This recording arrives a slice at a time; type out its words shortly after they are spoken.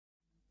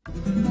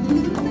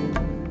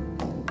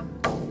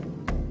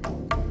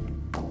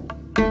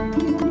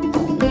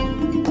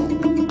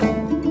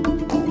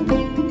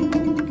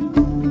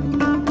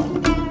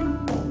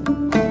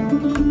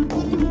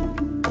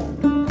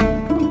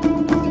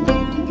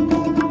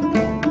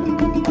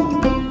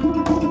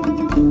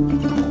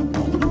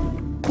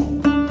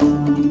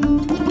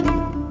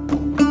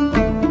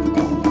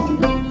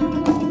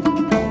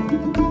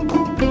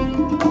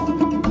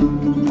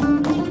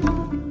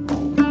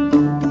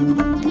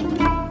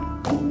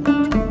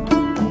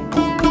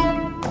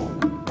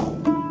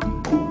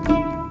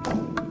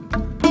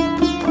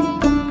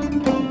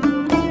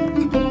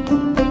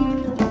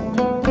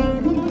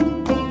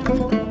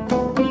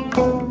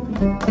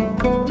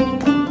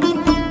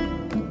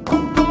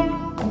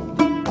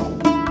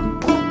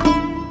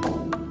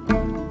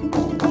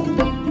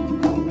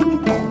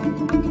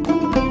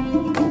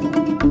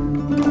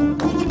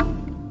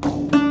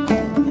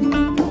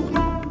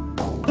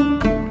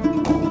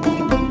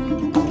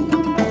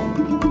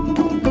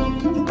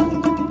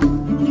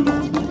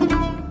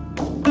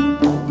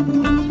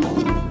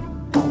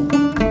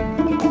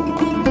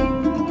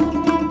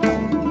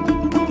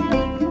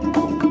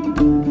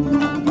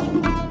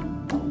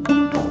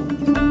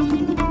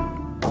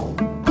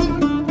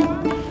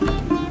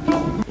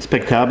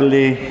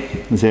Respektabile,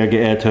 sehr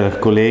geehrte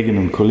Kolleginnen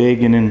und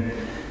Kollegen,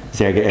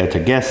 sehr geehrte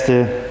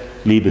Gäste,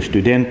 liebe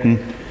Studenten,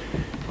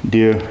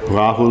 dear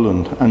Rahul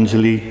und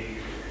Anjali,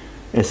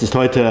 es ist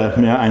heute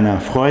mir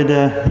eine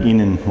Freude,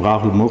 Ihnen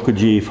Rahul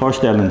Mukherji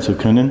vorstellen zu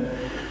können.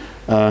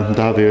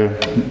 Da wir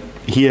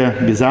hier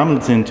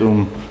gesammelt sind,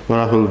 um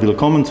Rahul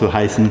willkommen zu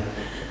heißen,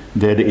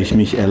 werde ich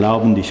mich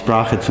erlauben, die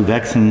Sprache zu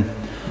wechseln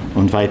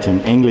und weiter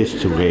in Englisch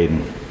zu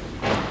reden.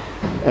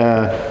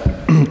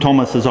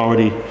 Thomas has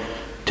already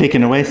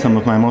taken away some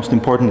of my most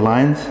important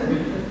lines,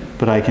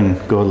 but I can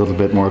go a little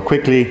bit more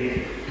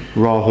quickly.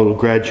 Rahul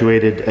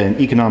graduated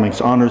in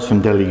economics honors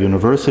from Delhi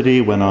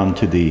University, went on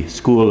to the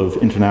School of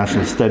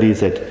International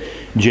Studies at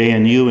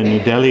JNU in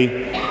New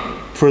Delhi.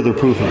 Further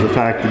proof of the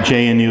fact that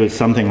JNU is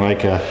something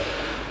like a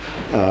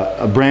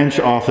branch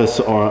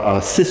office or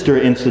a sister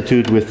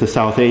institute with the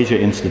South Asia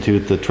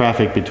Institute. The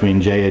traffic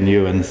between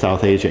JNU and the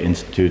South Asia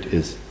Institute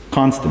is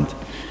constant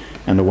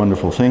and a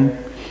wonderful thing.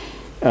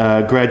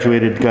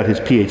 Graduated, got his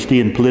Ph.D.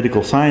 in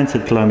political science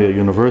at Columbia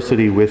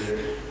University with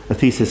a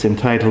thesis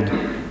entitled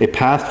A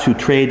Path to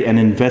Trade and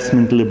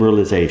Investment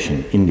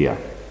Liberalization, India.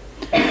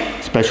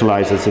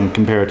 Specializes in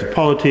comparative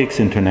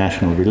politics,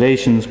 international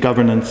relations,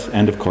 governance,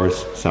 and of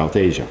course, South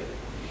Asia.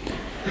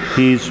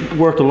 He's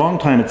worked a long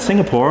time at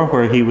Singapore,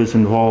 where he was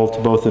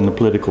involved both in the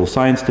political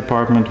science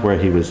department, where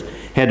he was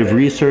head of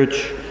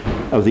research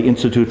of the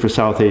Institute for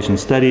South Asian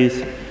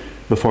Studies.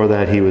 Before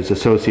that, he was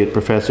associate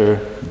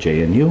professor,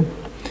 JNU,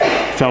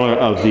 fellow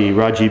of the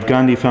Rajiv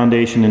Gandhi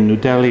Foundation in New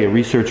Delhi, a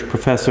research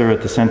professor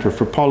at the Center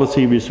for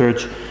Policy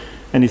Research,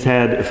 and he's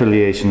had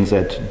affiliations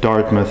at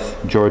Dartmouth,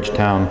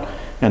 Georgetown,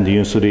 and the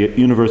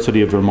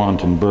University of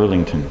Vermont in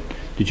Burlington.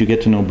 Did you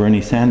get to know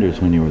Bernie Sanders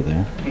when you were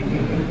there?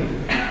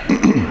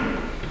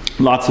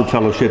 Lots of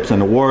fellowships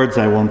and awards.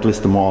 I won't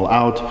list them all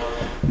out.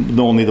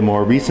 Only the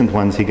more recent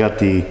ones. He got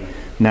the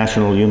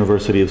National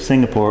University of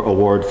Singapore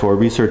Award for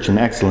Research and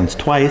Excellence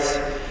twice,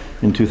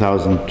 in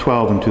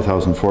 2012 and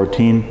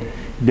 2014.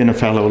 Been a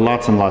fellow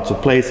lots and lots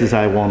of places.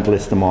 I won't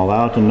list them all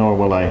out, and nor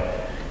will I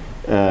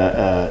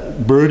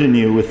burden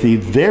you with the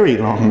very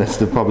long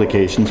list of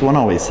publications. One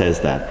always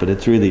says that, but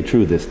it's really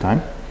true this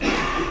time.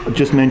 I'll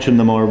just mention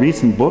the more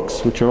recent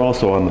books, which are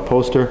also on the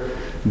poster.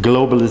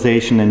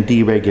 Globalization and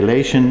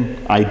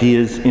Deregulation,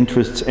 Ideas,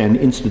 Interests, and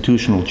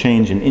Institutional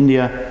Change in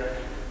India,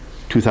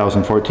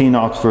 2014,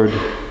 Oxford.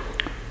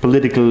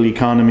 Political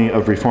Economy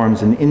of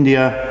Reforms in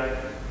India,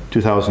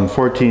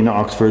 2014,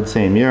 Oxford,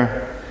 same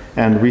year.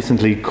 And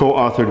recently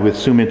co-authored with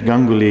Sumit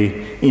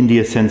Ganguly,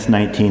 India Since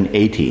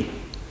 1980.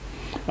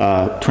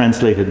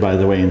 Translated, by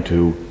the way,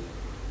 into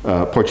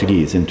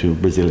Portuguese, into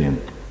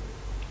Brazilian.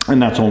 And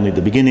that's only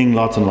the beginning.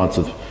 Lots and lots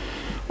of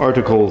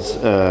articles.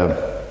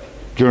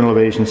 Journal of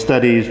Asian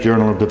Studies,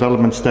 Journal of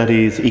Development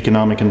Studies,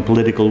 Economic and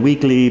Political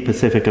Weekly,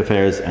 Pacific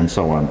Affairs, and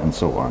so on and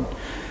so on.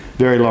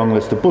 Very long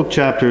list of book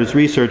chapters,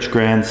 research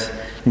grants,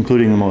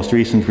 including the most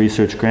recent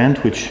research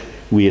grant, which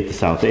we at the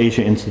South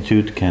Asia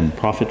Institute can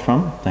profit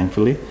from,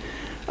 thankfully,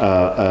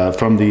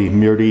 from the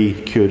Marie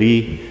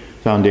Curie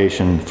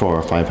Foundation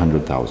for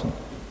 $500,000.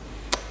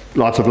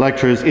 Lots of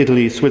lectures,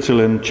 Italy,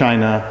 Switzerland,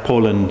 China,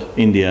 Poland,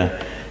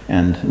 India,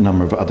 and a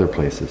number of other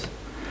places.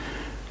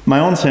 My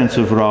own sense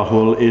of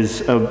Rahul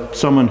is of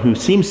someone who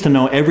seems to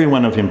know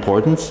everyone of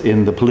importance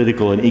in the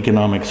political and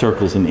economic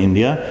circles in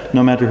India.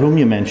 No matter whom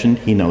you mention,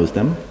 he knows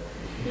them.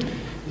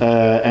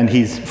 And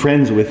he's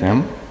friends with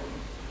them.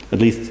 At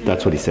least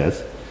that's what he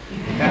says.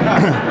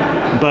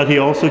 But he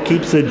also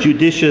keeps a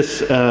judicious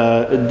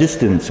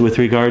distance with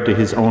regard to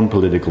his own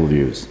political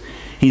views.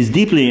 He's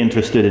deeply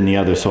interested in the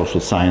other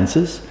social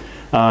sciences.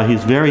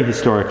 He's very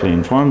historically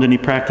informed, and he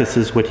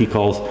practices what he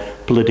calls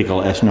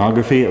political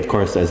ethnography. Of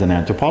course, as an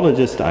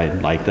anthropologist, I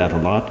like that a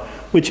lot,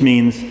 which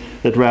means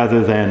that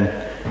rather than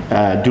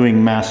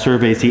doing mass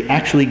surveys, he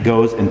actually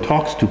goes and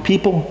talks to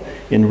people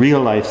in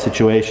real-life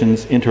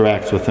situations,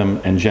 interacts with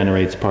them, and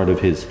generates part of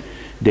his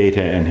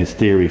data and his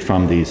theory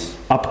from these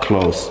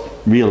up-close,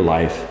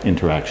 real-life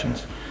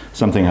interactions,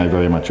 something I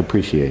very much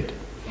appreciate.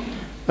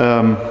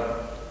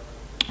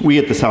 We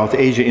at the South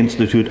Asia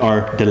Institute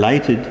are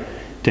delighted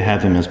to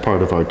have him as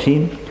part of our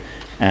team.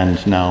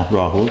 And now,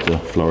 Rahul, the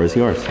floor is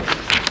yours.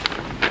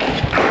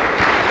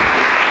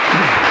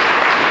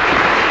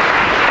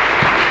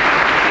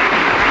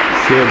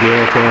 Sehr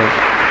geehrte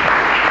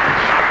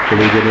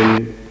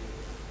Kolleginnen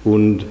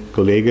und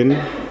Kollegen,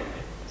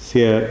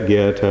 sehr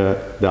geehrte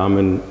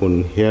Damen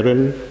und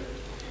Herren,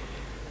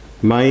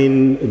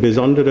 mein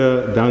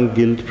besonderer Dank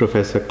gilt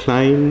Professor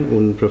Klein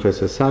und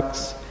Professor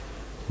Sachs,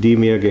 die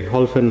mir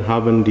geholfen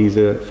haben,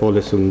 diese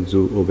Vorlesung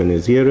zu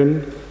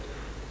organisieren.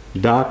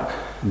 Da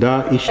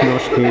ich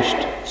noch nicht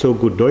so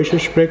gut Deutsch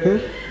spreche,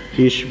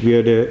 ich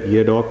werde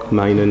jedoch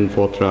meinen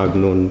Vortrag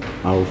nun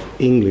auf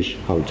Englisch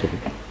halten.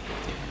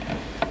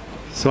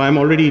 So I'm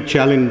already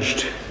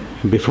challenged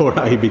before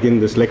I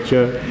begin this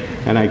lecture,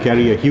 and I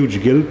carry a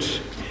huge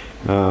guilt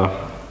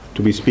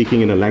to be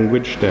speaking in a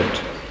language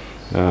that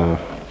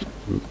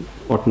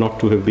ought not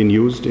to have been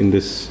used in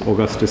this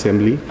august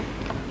assembly,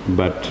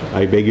 but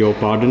I beg your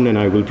pardon and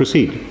I will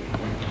proceed.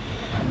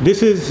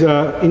 This is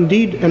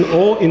indeed an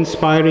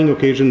awe-inspiring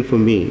occasion for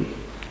me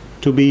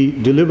to be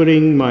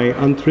delivering my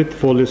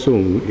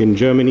Antritt-Vorlesung in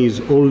Germany's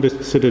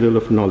oldest citadel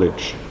of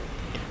knowledge,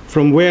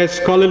 from where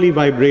scholarly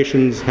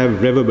vibrations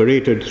have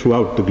reverberated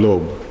throughout the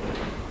globe.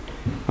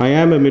 I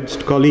am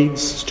amidst colleagues,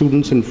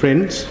 students, and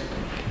friends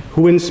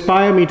who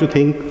inspire me to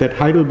think that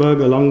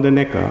Heidelberg along the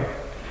Neckar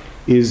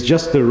is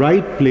just the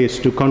right place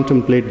to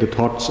contemplate the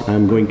thoughts I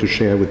am going to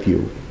share with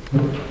you.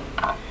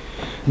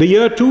 The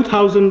year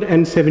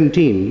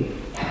 2017,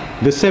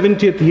 the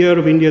 70th year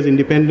of India's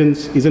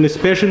independence, is an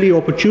especially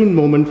opportune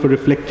moment for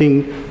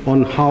reflecting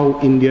on how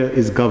India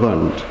is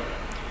governed.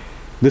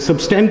 The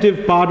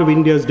substantive part of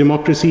India's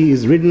democracy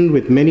is ridden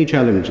with many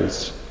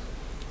challenges.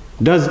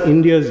 Does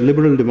India's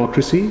liberal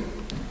democracy,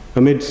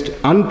 amidst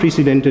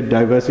unprecedented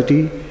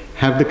diversity,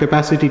 have the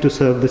capacity to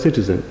serve the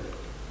citizen?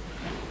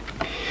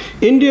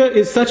 India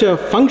is such a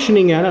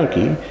functioning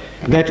anarchy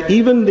that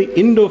even the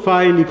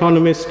Indophile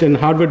economist and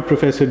Harvard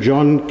professor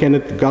John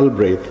Kenneth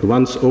Galbraith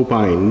once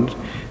opined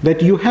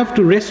that you have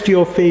to rest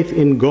your faith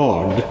in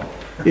God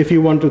if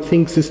you want to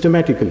think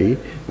systematically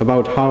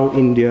about how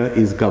India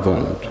is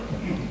governed.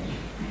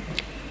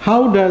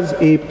 How does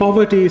a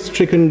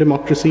poverty-stricken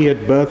democracy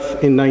at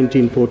birth in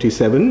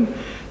 1947,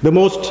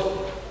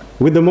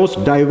 with the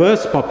most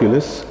diverse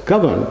populace,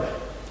 govern?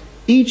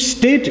 Each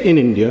state in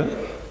India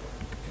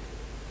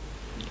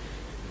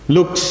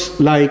looks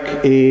like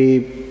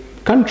a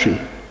country.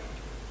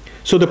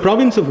 So the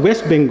province of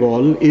West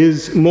Bengal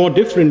is more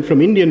different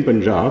from Indian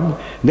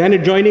Punjab than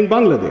adjoining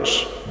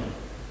Bangladesh.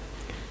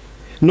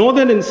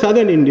 Northern and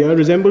southern India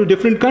resemble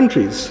different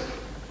countries.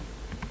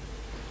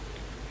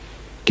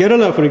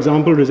 Kerala, for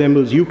example,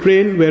 resembles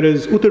Ukraine,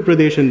 whereas Uttar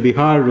Pradesh and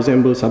Bihar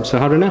resemble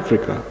sub-Saharan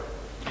Africa.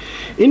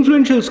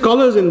 Influential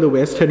scholars in the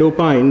West had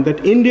opined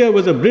that India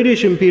was a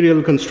British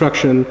imperial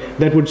construction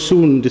that would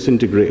soon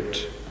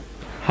disintegrate.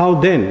 How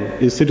then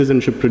is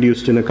citizenship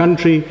produced in a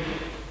country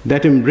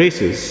that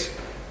embraces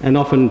and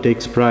often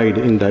takes pride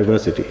in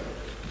diversity?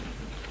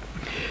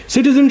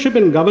 Citizenship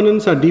and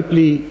governance are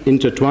deeply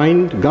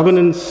intertwined.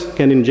 Governance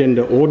can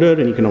engender order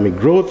and economic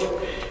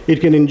growth. It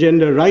can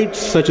engender rights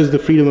such as the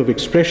freedom of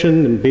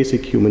expression and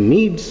basic human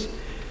needs.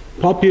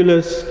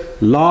 Populous,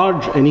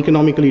 large, and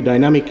economically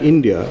dynamic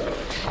India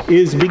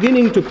is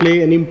beginning to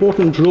play an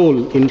important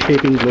role in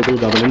shaping global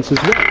governance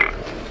as well.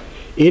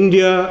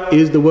 India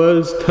is the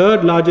world's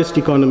third largest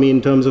economy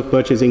in terms of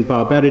purchasing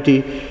power parity.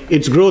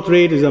 Its growth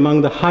rate is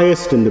among the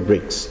highest in the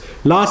BRICS.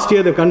 Last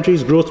year, the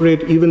country's growth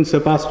rate even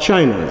surpassed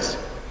China's.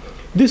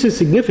 This is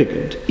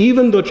significant,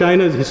 even though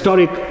China's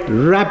historic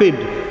rapid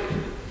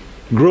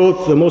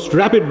growth, the most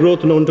rapid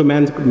growth known to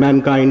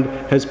mankind,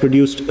 has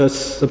produced a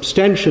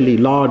substantially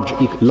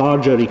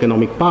larger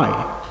economic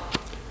pie.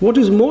 What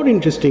is more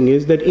interesting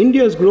is that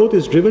India's growth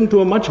is driven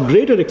to a much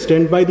greater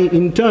extent by the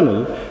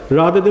internal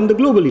rather than the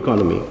global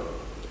economy.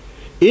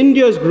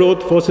 India's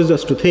growth forces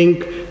us to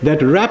think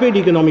that rapid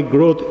economic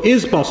growth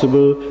is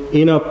possible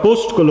in a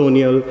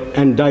post-colonial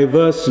and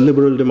diverse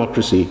liberal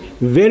democracy,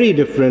 very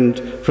different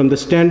from the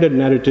standard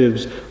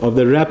narratives of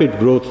the rapid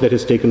growth that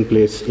has taken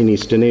place in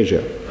Eastern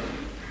Asia.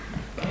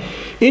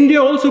 India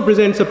also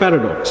presents a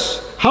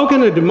paradox. How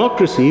can a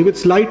democracy with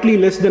slightly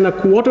less than a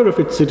quarter of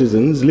its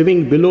citizens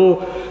living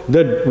below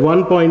the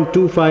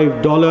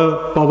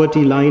 $1.25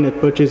 poverty line at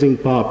purchasing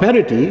power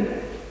parity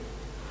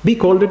be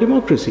called a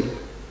democracy?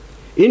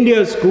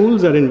 India's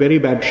schools are in very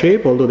bad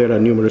shape, although there are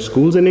numerous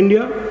schools in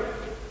India.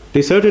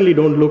 They certainly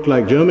don't look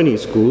like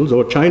Germany's schools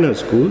or China's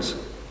schools.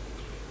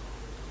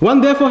 One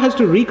therefore has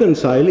to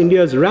reconcile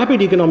India's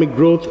rapid economic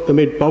growth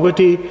amid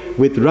poverty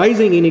with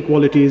rising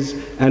inequalities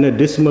and a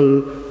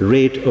dismal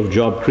rate of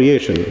job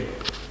creation.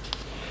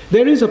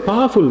 There is a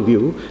powerful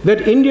view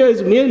that India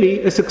is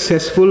merely a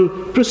successful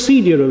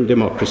procedural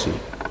democracy.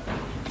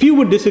 Few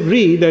would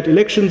disagree that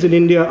elections in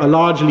India are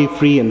largely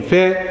free and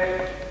fair.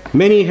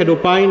 Many had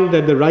opined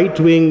that the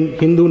right-wing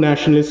Hindu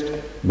nationalist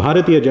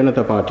Bharatiya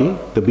Janata Party,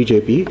 the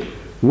BJP,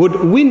 would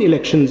win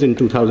elections in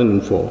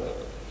 2004.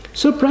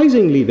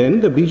 Surprisingly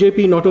then, the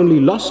BJP not only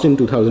lost in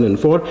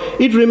 2004,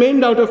 it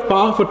remained out of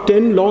power for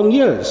 10 long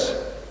years.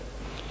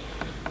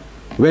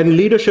 When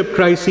leadership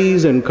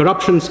crises and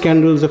corruption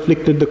scandals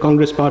afflicted the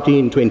Congress party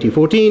in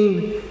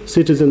 2014,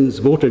 citizens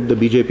voted the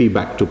BJP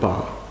back to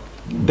power.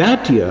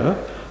 That year,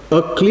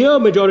 a clear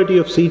majority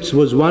of seats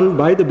was won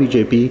by the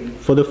BJP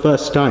for the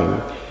first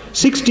time.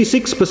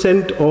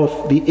 66%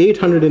 of the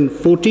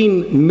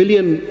 814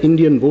 million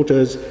Indian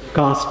voters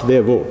cast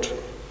their vote.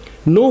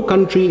 No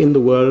country in the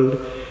world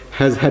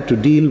has had to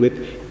deal with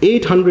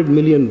 800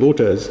 million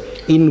voters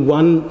in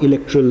one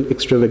electoral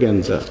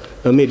extravaganza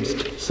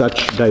amidst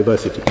such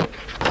diversity.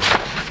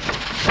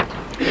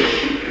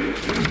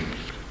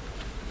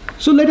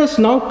 So let us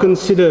now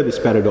consider this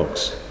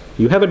paradox.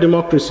 You have a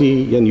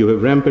democracy and you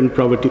have rampant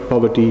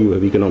poverty, you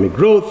have economic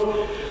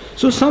growth.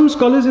 So some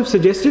scholars have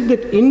suggested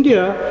that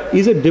India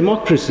is a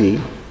democracy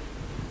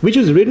which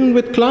is ridden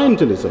with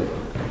clientelism.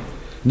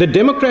 The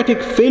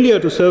democratic failure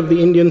to serve the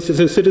Indian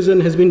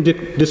citizen has been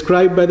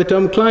described by the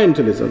term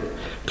clientelism.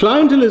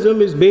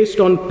 Clientelism is based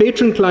on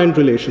patron-client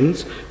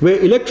relations, where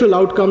electoral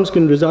outcomes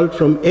can result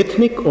from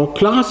ethnic or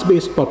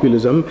class-based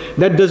populism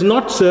that does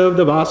not serve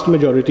the vast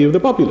majority of the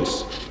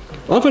populace.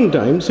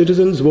 Oftentimes,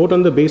 citizens vote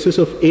on the basis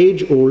of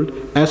age-old,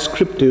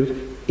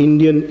 ascriptive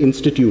Indian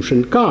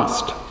institution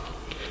caste.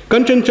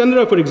 Kanchan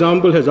Chandra, for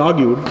example, has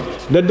argued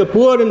that the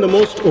poor and the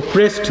most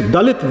oppressed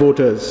Dalit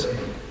voters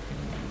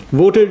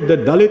voted the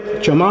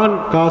Dalit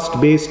Chamar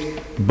caste-based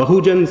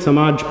Bahujan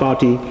Samaj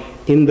Party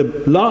in the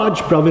large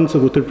province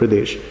of Uttar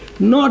Pradesh,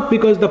 not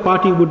because the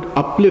party would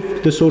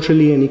uplift the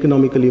socially and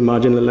economically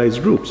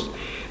marginalized groups.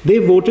 They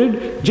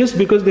voted just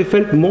because they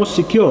felt more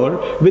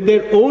secure with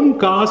their own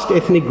caste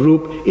ethnic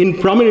group in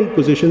prominent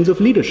positions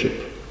of leadership.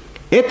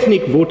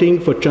 Ethnic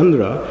voting for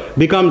Chandra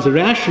becomes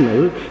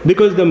rational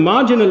because the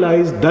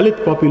marginalized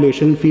Dalit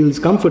population feels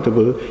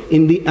comfortable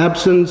in the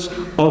absence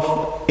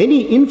of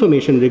any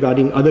information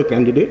regarding other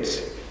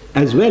candidates,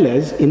 as well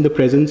as in the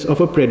presence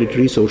of a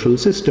predatory social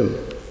system.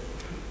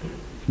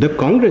 The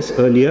Congress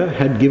earlier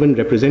had given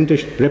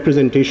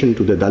representation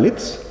to the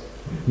Dalits,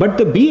 but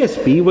the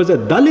BSP was a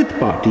Dalit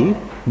party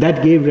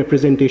that gave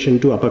representation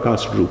to upper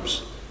caste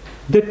groups.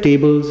 The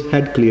tables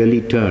had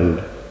clearly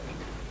turned.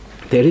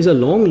 There is a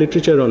long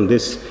literature on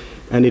this,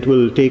 and it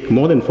will take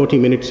more than 40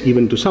 minutes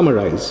even to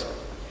summarize.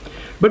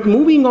 But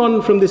moving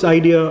on from this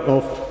idea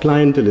of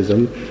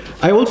clientelism,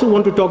 I also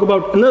want to talk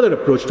about another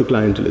approach to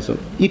clientelism.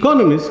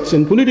 Economists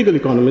and political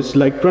economists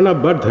like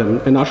Pranab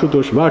Bardhan and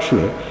Ashutosh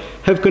Varshney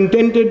have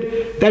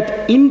contended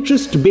that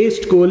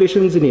interest-based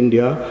coalitions in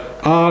India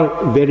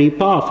are very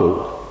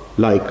powerful,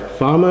 like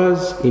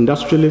farmers,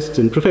 industrialists,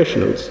 and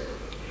professionals.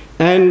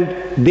 And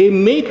they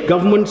make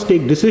governments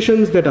take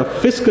decisions that are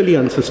fiscally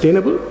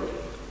unsustainable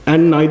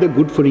and neither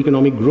good for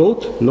economic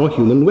growth nor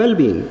human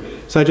well-being,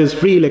 such as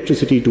free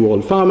electricity to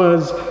all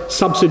farmers,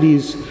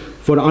 subsidies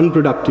for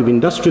unproductive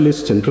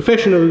industrialists and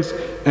professionals,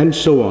 and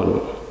so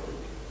on.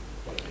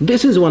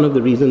 This is one of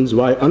the reasons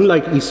why,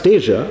 unlike East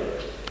Asia,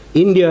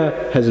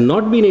 India has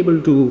not been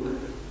able to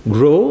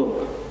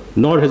grow,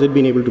 nor has it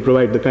been able to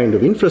provide the kind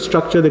of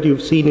infrastructure that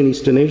you've seen in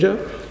Eastern Asia,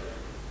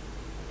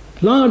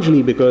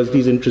 largely because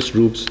these interest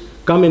groups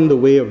come in the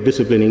way of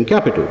disciplining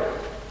capital.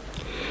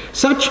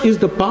 Such is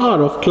the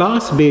power of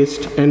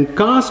class-based and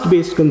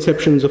caste-based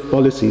conceptions of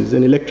policies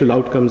and electoral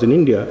outcomes in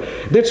India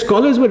that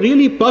scholars were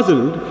really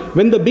puzzled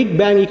when the Big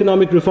Bang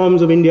economic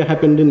reforms of India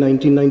happened in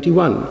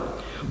 1991.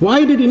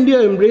 Why did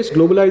India embrace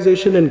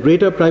globalization and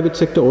greater private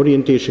sector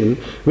orientation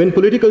when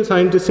political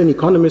scientists and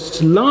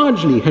economists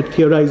largely had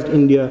theorized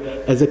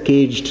India as a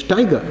caged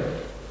tiger?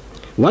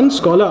 One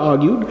scholar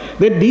argued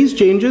that these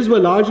changes were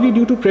largely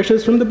due to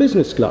pressures from the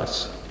business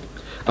class.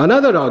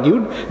 Another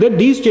argued that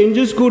these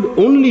changes could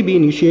only be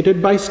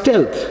initiated by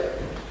stealth.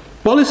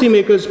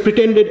 Policymakers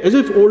pretended as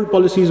if old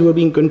policies were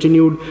being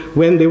continued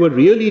when they were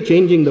really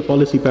changing the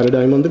policy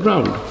paradigm on the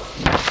ground.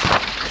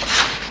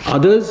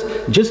 Others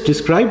just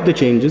described the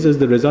changes as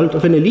the result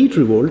of an elite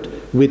revolt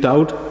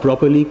without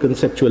properly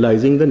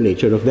conceptualizing the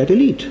nature of that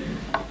elite.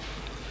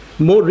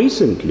 More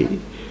recently,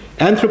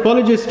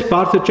 anthropologist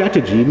Partha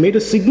Chatterjee made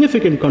a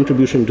significant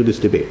contribution to this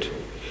debate.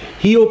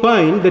 He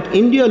opined that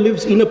India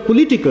lives in a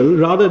political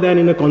rather than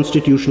in a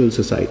constitutional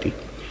society.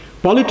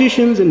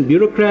 Politicians and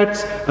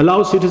bureaucrats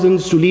allow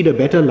citizens to lead a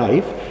better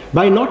life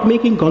by not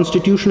making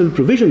constitutional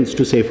provisions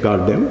to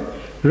safeguard them.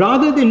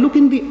 Rather, they look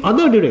in the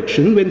other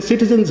direction when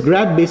citizens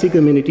grab basic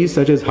amenities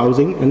such as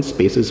housing and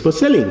spaces for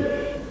selling,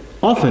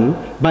 often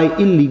by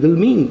illegal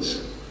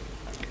means.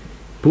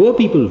 Poor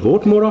people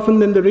vote more often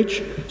than the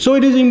rich, so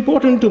it is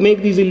important to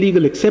make these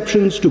illegal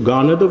exceptions to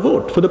garner the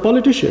vote for the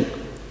politician.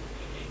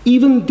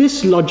 Even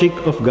this logic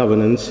of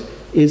governance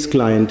is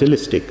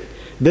clientelistic.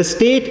 The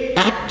state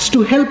acts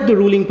to help the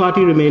ruling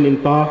party remain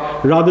in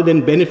power rather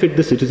than benefit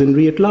the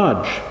citizenry at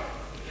large.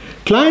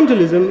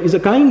 Clientelism is a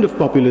kind of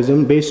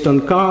populism based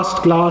on caste,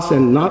 class,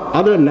 and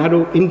other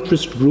narrow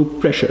interest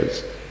group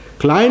pressures.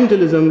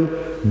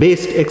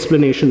 Clientelism-based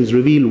explanations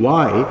reveal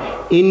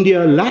why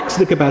India lacks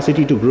the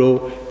capacity to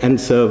grow and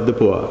serve the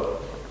poor.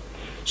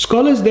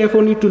 Scholars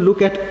therefore need to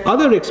look at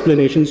other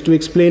explanations to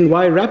explain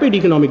why rapid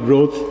economic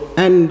growth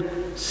and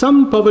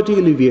some poverty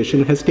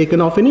alleviation has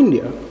taken off in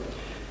India.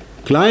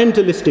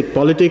 Clientelistic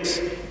politics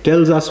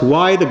tells us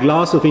why the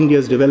glass of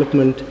India's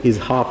development is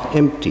half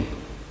empty.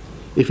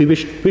 If we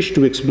wish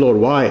to explore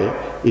why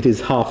it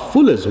is half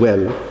full as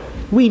well,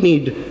 we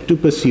need to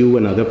pursue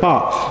another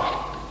path.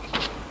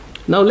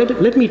 Now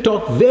let me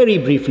talk very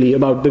briefly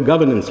about the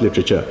governance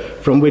literature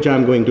from which I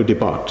am going to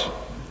depart.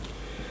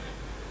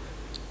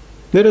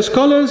 There are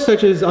scholars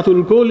such as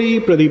Atul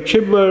Kohli, Pradeep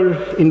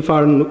Chibwar,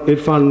 Irfan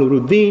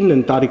Nuruddin,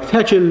 and Tariq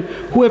Thachil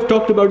who have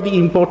talked about the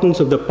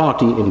importance of the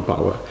party in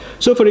power.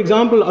 So, for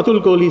example,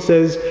 Atul Kohli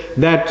says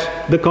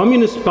that the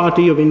Communist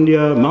Party of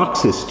India,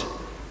 Marxist,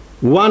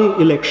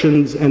 won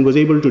elections and was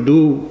able to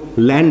do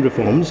land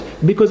reforms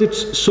because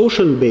its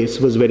social base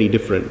was very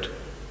different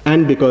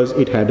and because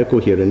it had a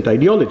coherent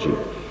ideology.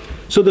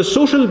 So the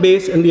social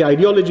base and the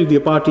ideology of the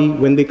party,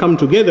 when they come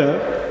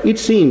together, it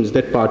seems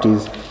that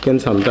parties can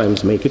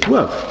sometimes make it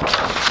work.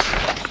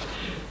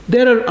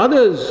 There are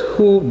others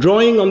who,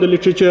 drawing on the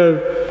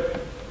literature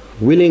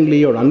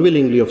willingly or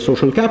unwillingly, of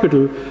social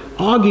capital,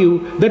 argue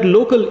that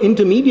local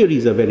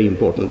intermediaries are very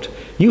important.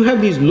 You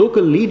have these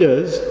local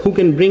leaders who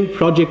can bring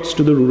projects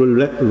to the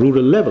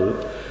rural level.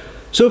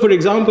 So, for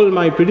example,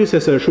 my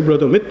predecessor,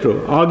 Subrata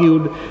Mitra,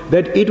 argued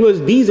that it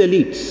was these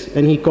elites,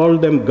 and he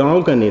called them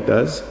Gaon ka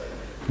Netas,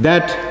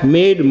 that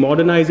made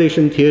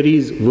modernization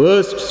theory's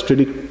worst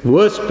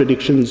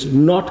predictions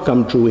not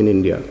come true in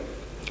India.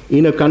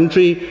 In a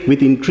country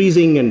with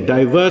increasing and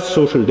diverse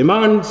social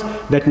demands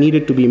that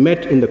needed to be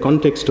met in the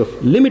context of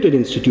limited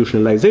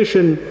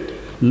institutionalization,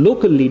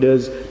 local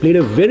leaders played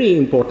a very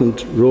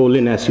important role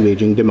in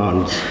assuaging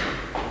demands.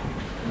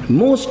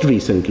 Most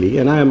recently,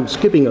 and I am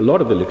skipping a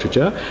lot of the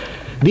literature,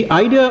 the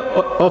idea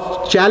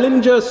of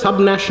challenger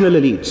subnational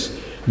elites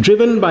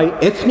driven by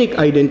ethnic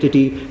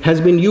identity has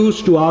been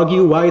used to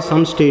argue why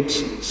some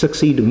states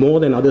succeed more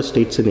than other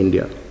states in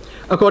India.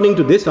 According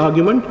to this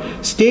argument,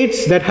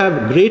 states that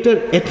have greater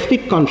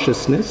ethnic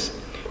consciousness,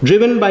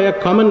 driven by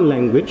a common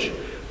language,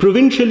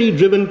 provincially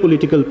driven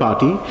political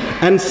party,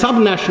 and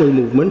subnational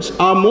movements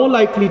are more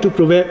likely to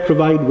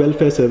provide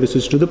welfare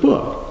services to the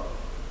poor.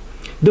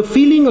 The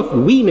feeling of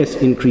we-ness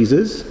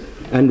increases,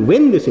 and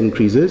when this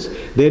increases,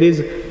 there is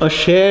a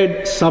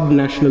shared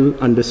subnational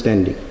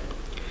understanding.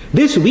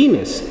 This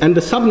we-ness and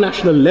the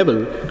subnational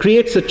level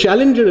creates a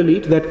challenger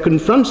elite that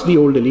confronts the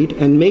old elite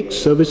and makes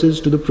services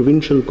to the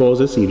provincial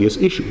cause a serious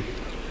issue.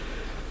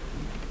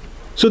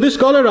 So this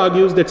scholar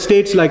argues that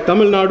states like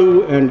Tamil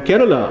Nadu and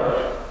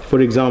Kerala,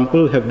 for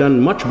example, have done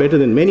much better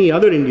than many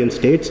other Indian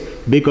states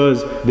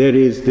because there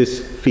is this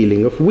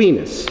feeling of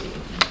we-ness.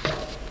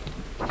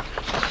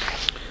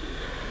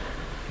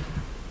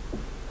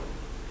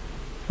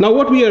 Now,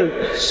 what we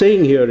are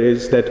saying here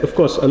is that, of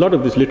course, a lot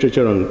of this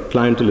literature on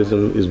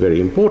clientelism is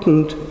very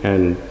important,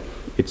 and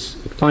it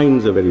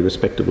finds a very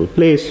respectable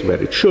place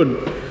where it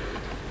should.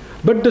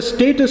 But the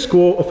status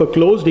quo of a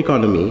closed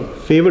economy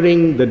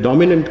favoring the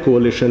dominant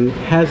coalition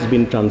has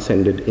been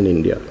transcended in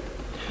India.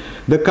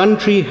 The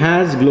country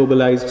has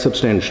globalized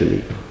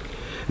substantially.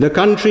 A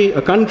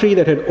country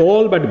that had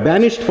all but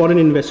banished foreign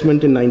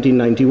investment in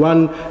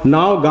 1991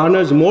 now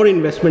garners more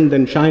investment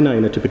than China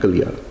in a typical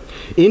year.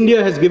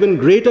 India has given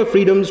greater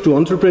freedoms to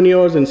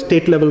entrepreneurs and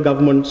state-level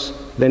governments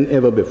than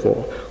ever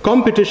before.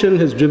 Competition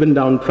has driven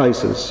down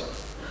prices.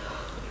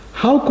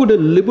 How could a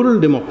liberal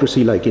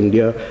democracy like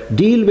India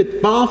deal with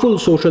powerful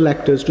social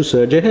actors to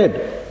surge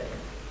ahead?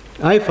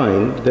 I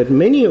find that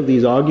many of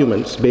these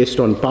arguments based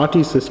on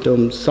party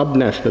systems,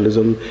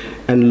 subnationalism,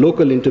 and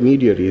local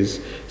intermediaries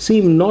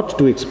seem not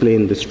to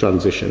explain this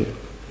transition.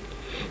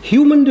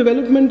 Human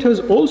development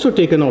has also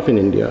taken off in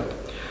India.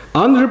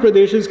 Andhra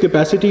Pradesh's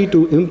capacity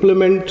to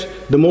implement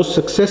the most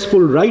successful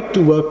right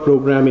to work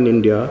program in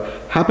India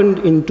happened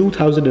in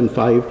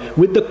 2005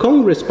 with the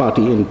Congress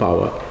party in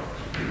power.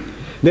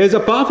 There is a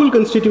powerful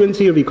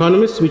constituency of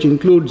economists, which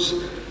includes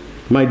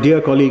my dear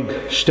colleague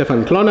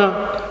Stefan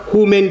Klona,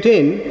 who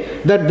maintain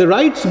that the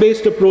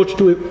rights-based approach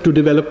to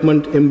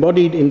development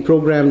embodied in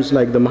programs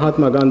like the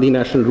Mahatma Gandhi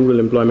National Rural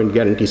Employment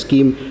Guarantee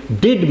Scheme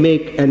did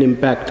make an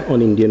impact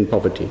on Indian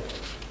poverty.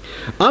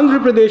 Andhra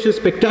Pradesh's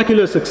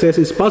spectacular success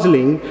is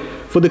puzzling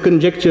for the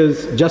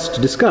conjectures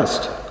just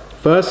discussed.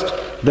 First,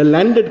 the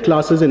landed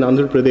classes in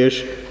Andhra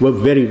Pradesh were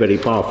very, very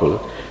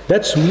powerful.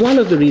 That's one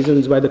of the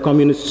reasons why the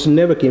communists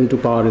never came to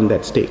power in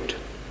that state.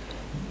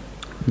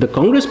 The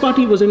Congress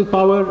party was in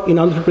power in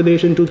Andhra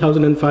Pradesh in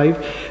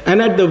 2005,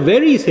 and at the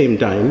very same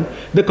time,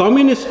 the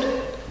Communist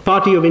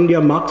Party of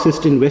India,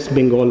 Marxist in West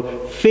Bengal,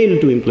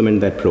 failed to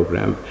implement that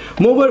program.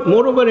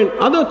 Moreover, in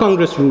other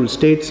Congress-ruled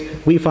states,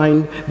 we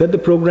find that the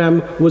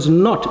program was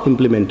not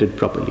implemented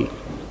properly.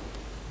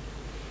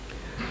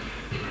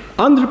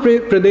 Andhra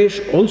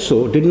Pradesh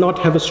also did not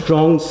have a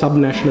strong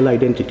subnational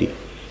identity.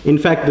 In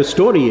fact, the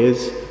story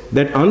is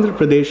that Andhra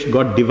Pradesh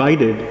got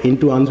divided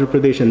into Andhra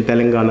Pradesh and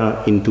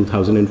Telangana in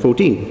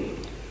 2014.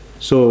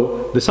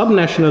 So the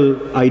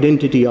subnational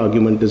identity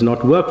argument does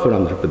not work for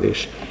Andhra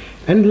Pradesh.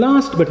 And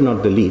last but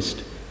not the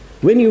least,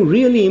 when you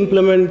really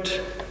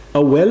implement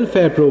a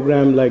welfare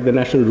program like the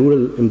National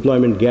Rural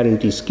Employment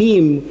Guarantee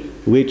Scheme,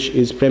 which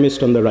is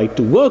premised on the right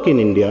to work in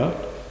India,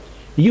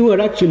 you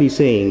are actually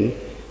saying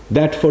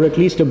that for at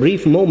least a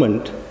brief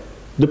moment,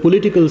 the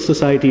political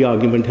society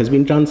argument has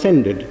been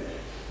transcended,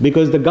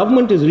 because the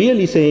government is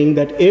really saying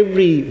that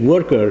every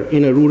worker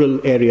in a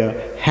rural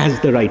area has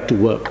the right to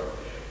work.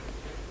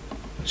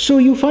 So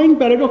you find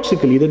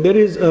paradoxically that there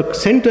is a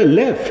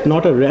center-left,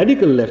 not a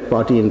radical left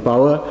party in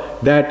power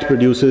that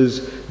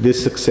produces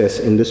this success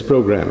in this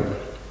program.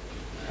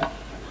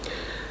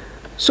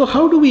 So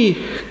how do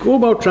we go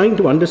about trying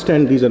to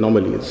understand these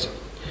anomalies?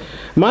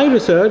 My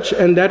research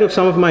and that of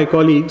some of my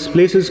colleagues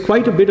places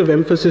quite a bit of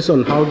emphasis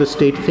on how the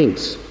state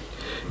thinks.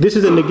 This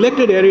is a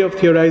neglected area of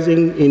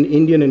theorizing in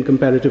Indian and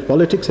comparative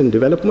politics and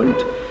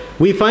development.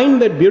 We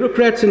find that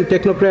bureaucrats and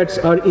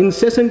technocrats are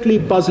incessantly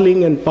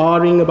puzzling and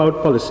powering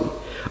about policy.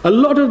 A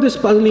lot of this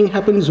puzzling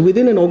happens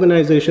within an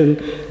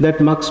organization that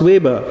Max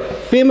Weber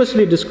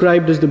famously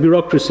described as the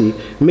bureaucracy,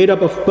 made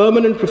up of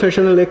permanent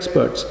professional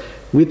experts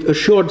with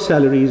assured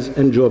salaries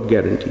and job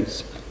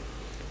guarantees.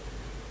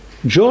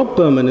 Job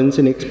permanence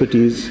and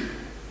expertise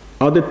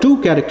are the two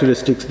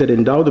characteristics that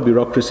endow the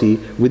bureaucracy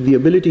with the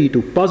ability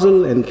to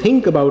puzzle and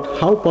think about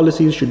how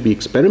policies should be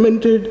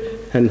experimented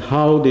and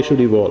how they should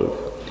evolve.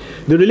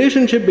 The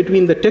relationship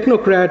between the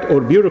technocrat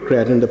or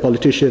bureaucrat and the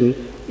politician,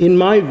 in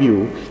my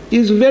view,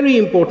 is very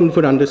important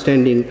for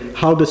understanding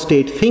how the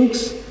state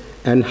thinks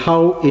and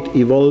how it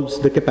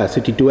evolves the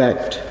capacity to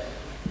act.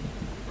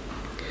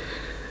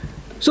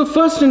 So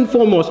first and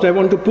foremost, I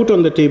want to put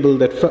on the table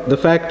that the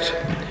fact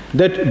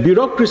that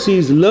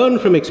bureaucracies learn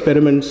from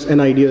experiments and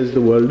ideas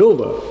the world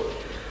over.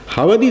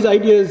 How these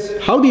ideas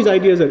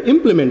are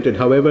implemented,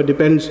 however,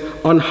 depends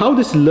on how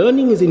this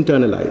learning is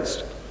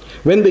internalized.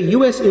 When the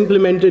US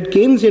implemented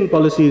Keynesian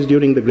policies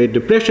during the Great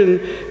Depression,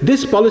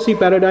 this policy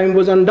paradigm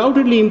was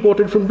undoubtedly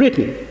imported from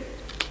Britain.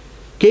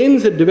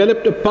 Keynes had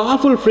developed a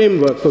powerful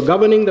framework for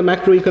governing the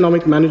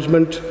macroeconomic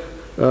management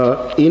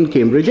in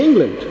Cambridge,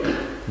 England.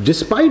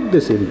 Despite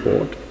this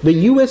import, the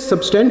US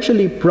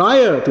substantially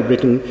prior to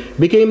Britain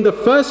became the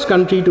first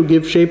country to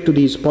give shape to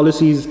these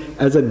policies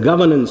as a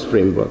governance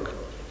framework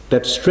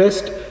that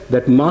stressed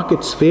that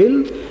markets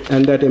fail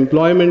and that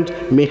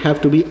employment may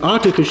have to be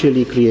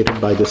artificially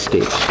created by the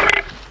state.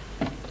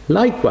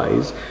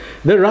 Likewise,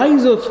 the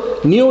rise of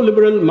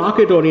neoliberal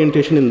market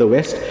orientation in the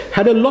West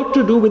had a lot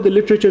to do with the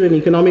literature and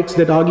economics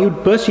that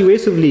argued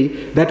persuasively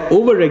that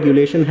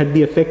overregulation had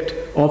the effect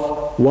of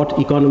what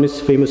economists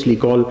famously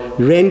call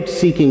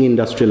rent-seeking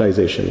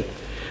industrialization.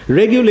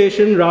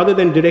 Regulation, rather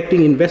than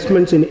directing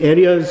investments in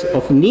areas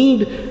of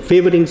need,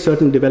 favoring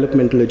certain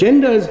developmental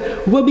agendas,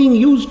 were being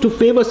used to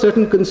favor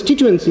certain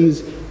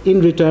constituencies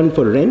in return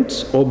for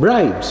rents or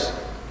bribes.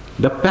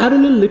 The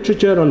parallel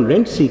literature on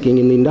rent-seeking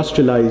in the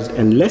industrialized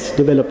and less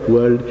developed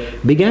world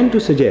began to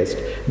suggest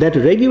that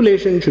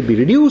regulation should be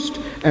reduced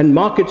and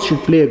markets should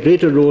play a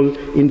greater role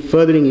in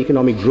furthering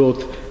economic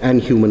growth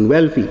and human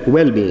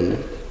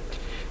well-being.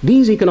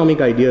 These economic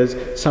ideas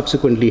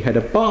subsequently had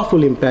a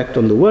powerful impact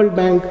on the World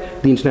Bank,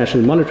 the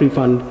International Monetary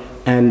Fund,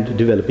 and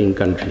developing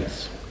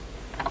countries.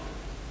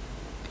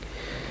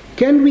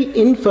 Can we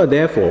infer,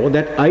 therefore,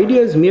 that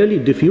ideas merely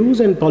diffuse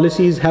and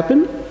policies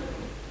happen?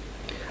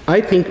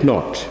 I think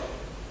not.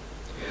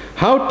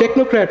 How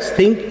technocrats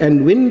think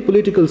and win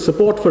political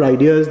support for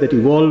ideas that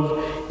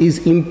evolve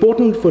is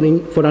important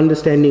for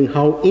understanding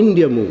how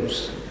India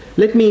moves.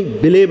 Let me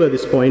belabor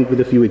this point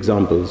with a few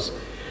examples.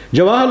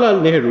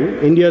 Jawaharlal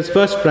Nehru, India's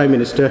first Prime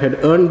Minister,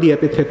 had earned the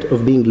epithet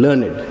of being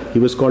learned. He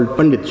was called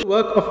Pandit. The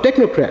work of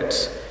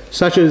technocrats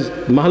such as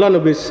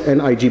Mahalanobis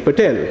and I.G.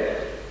 Patel.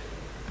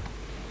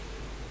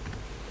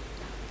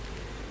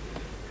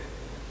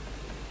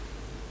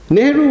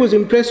 Nehru was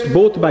impressed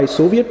both by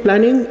Soviet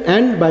planning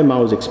and by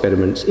Mao's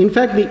experiments. In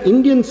fact, the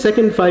Indian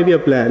second five-year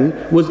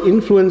plan was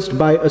influenced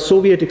by a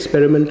Soviet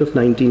experiment of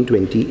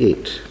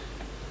 1928.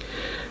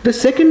 The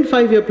second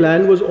five-year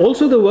plan was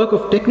also the work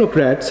of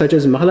technocrats such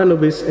as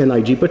Mahalanobis and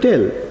I.G.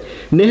 Patel.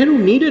 Nehru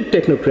needed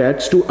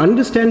technocrats to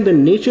understand the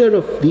nature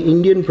of the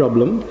Indian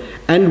problem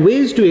and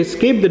ways to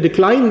escape the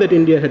decline that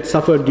India had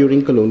suffered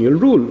during colonial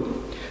rule.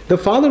 The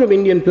father of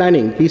Indian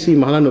planning, P.C.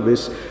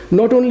 Mahalanobis,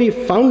 not only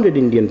founded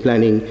Indian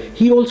planning,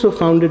 he also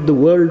founded the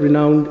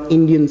world-renowned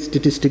Indian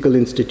Statistical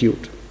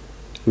Institute,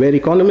 where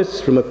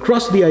economists from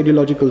across the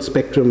ideological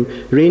spectrum,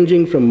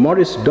 ranging from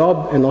Maurice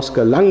Dobb and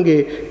Oscar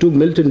Lange to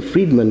Milton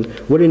Friedman,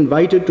 were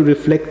invited to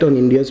reflect on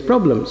India's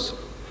problems.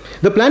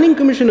 The Planning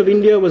Commission of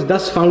India was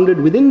thus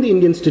founded within the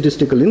Indian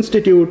Statistical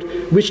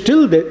Institute, which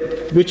till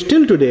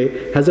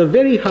today has a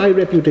very high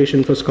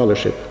reputation for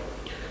scholarship.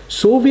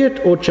 Soviet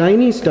or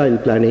Chinese-style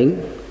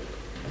planning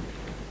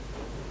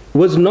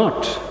was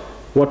not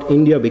what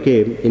India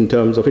became in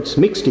terms of its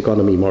mixed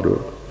economy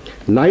model.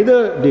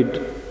 Neither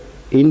did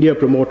India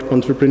promote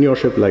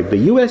entrepreneurship like the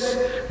US,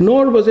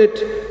 nor was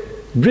it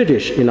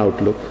British in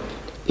outlook.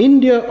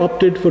 India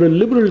opted for a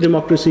liberal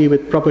democracy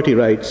with property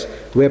rights,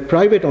 where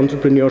private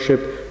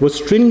entrepreneurship was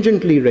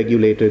stringently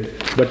regulated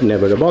but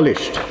never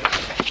abolished.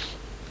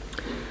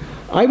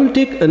 I will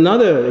take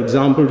another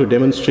example to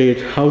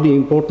demonstrate how the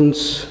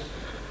importance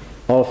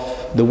of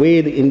the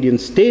way the Indian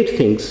state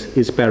thinks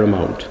is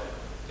paramount.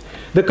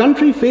 The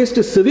country faced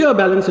a severe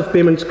balance of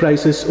payments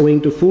crisis owing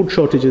to food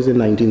shortages in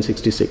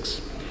 1966.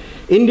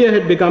 India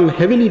had become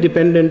heavily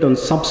dependent on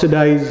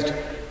subsidized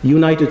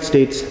United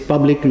States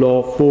Public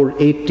Law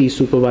 480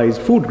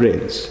 supervised food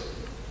grains.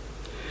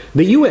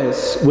 The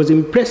US was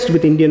impressed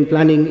with Indian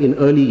planning in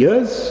early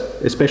years,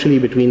 especially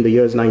between the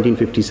years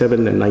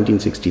 1957 and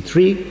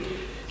 1963.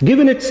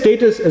 Given its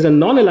status as a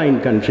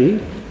non-aligned country,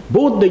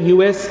 both the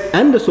US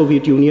and the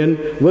Soviet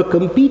Union were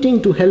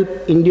competing to help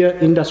India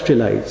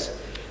industrialize.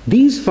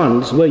 These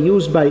funds were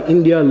used by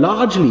India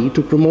largely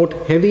to promote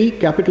heavy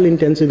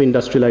capital-intensive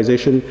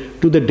industrialization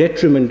to the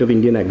detriment of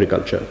Indian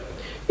agriculture.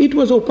 It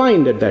was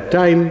opined at that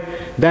time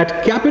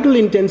that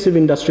capital-intensive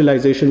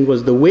industrialization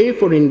was the way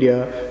for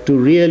India to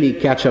really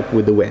catch up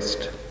with the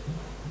West.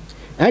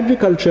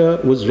 Agriculture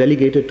was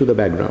relegated to the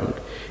background.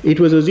 It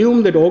was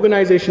assumed that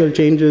organizational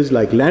changes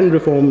like land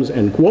reforms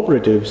and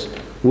cooperatives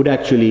would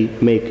actually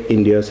make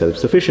India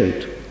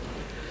self-sufficient.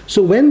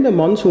 So when the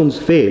monsoons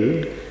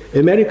failed,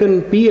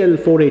 American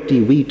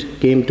PL-480 wheat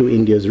came to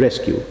India's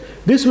rescue.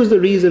 This was the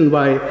reason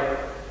why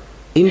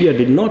India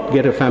did not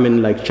get a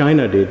famine like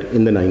China did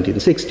in the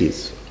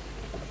 1960s.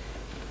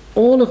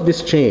 All of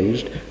this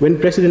changed when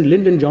President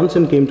Lyndon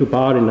Johnson came to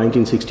power in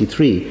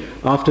 1963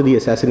 after the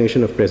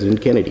assassination of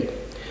President Kennedy.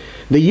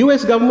 The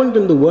US government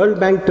and the World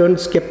Bank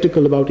turned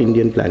skeptical about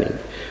Indian planning.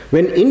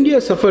 When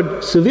India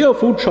suffered severe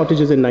food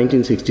shortages in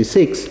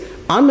 1966,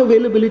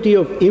 unavailability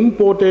of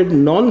imported,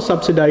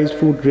 non-subsidized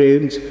food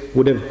grains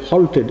would have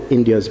halted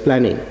India's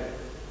planning.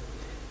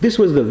 This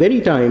was the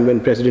very time when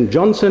President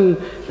Johnson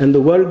and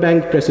the World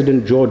Bank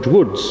President George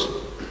Woods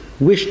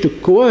wished to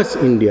coerce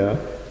India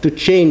to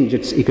change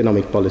its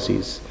economic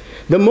policies.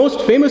 The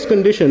most famous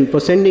condition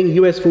for sending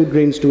US food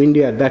grains to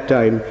India at that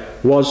time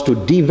was to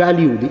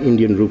devalue the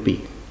Indian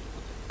rupee.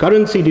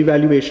 Currency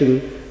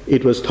devaluation,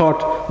 it was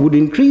thought, would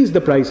increase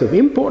the price of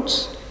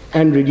imports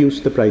and reduce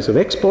the price of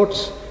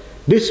exports.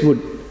 This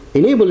would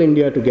enable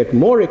India to get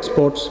more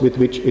exports with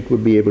which it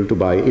would be able to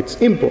buy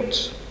its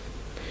imports.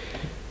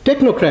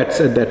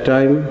 Technocrats at that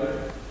time,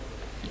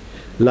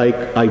 like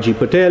I.G.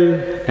 Patel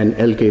and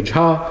L.K.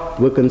 Jha,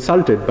 were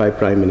consulted by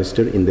Prime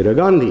Minister Indira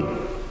Gandhi.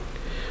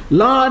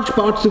 Large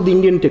parts of the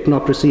Indian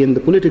technocracy and the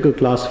political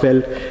class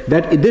felt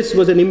that this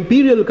was an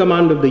imperial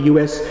command of the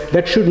US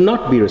that should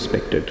not be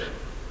respected.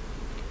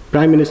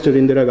 Prime Minister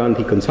Indira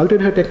Gandhi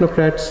consulted her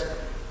technocrats,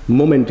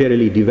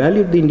 momentarily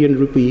devalued the Indian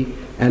rupee,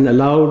 and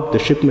allowed the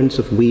shipments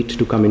of wheat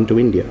to come into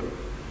India.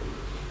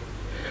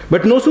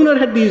 But no sooner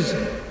had these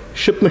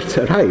shipments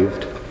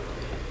arrived,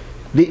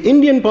 the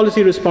Indian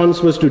policy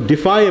response was to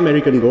defy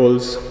American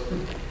goals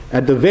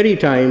at the very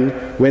time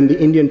when the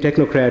Indian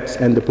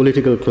technocrats and the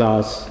political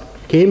class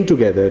came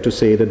together to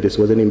say that this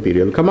was an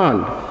imperial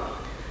command.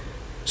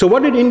 So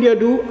what did India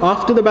do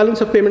after the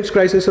balance of payments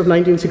crisis of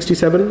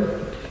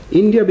 1967?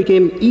 India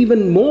became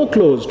even more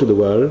closed to the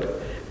world,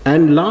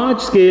 and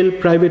large-scale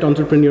private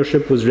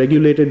entrepreneurship was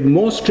regulated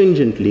more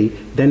stringently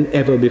than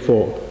ever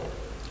before.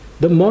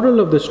 The moral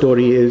of the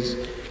story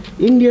is,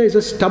 India is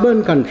a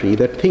stubborn country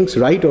that thinks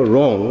right or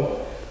wrong,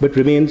 but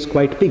remains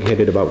quite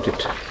pig-headed about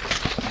it.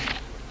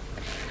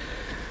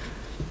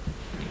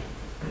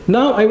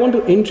 Now I want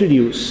to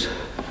introduce,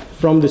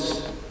 from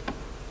this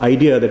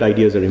idea that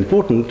ideas are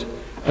important,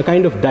 a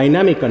kind of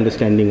dynamic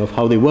understanding of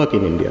how they work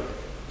in India.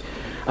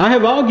 I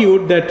have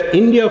argued that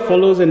India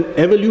follows an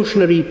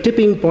evolutionary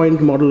tipping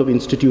point model of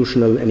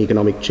institutional and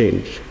economic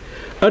change.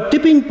 A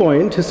tipping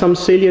point has some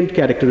salient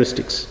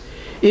characteristics.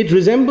 It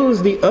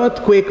resembles the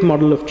earthquake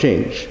model of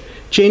change.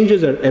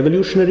 Changes are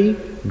evolutionary,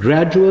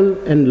 gradual,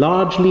 and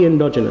largely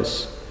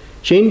endogenous.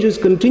 Changes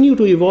continue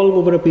to evolve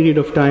over a period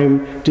of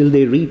time till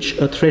they reach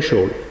a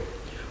threshold.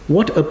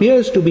 What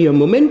appears to be a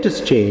momentous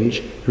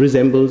change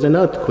resembles an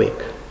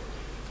earthquake.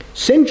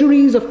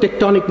 Centuries of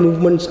tectonic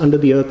movements under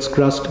the Earth's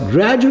crust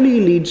gradually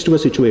leads to a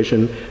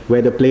situation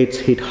where the plates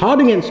hit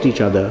hard against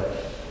each other.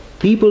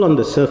 People on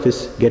the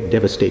surface get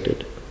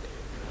devastated.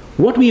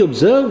 What we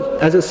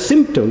observe as a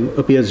symptom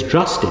appears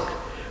drastic,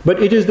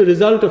 but it is the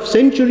result of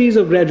centuries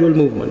of gradual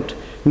movement.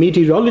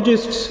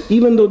 Meteorologists,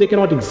 even though they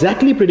cannot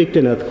exactly predict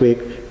an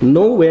earthquake,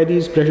 know where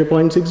these pressure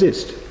points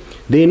exist.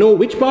 They know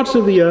which parts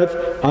of the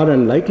Earth are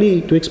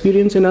unlikely to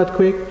experience an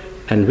earthquake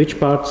and which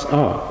parts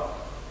are.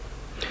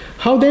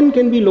 How then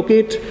can we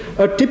locate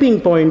a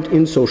tipping point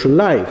in social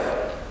life?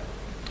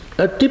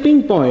 A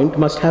tipping point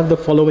must have the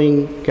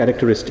following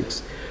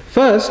characteristics.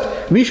 First,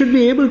 we should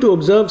be able to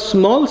observe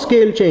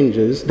small-scale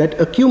changes that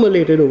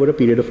accumulated over a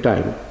period of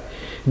time.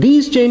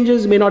 These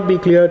changes may not be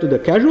clear to the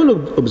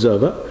casual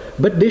observer,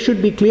 but they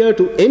should be clear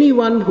to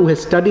anyone who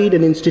has studied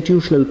an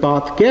institutional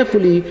path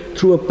carefully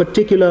through a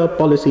particular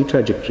policy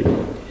trajectory.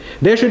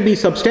 There should be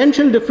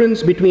substantial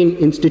difference between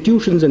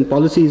institutions and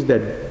policies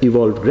that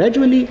evolved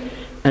gradually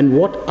and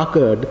what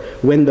occurred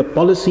when the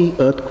policy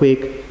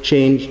earthquake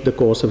changed the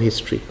course of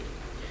history.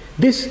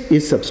 This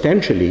is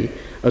substantially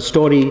a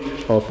story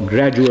of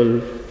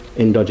gradual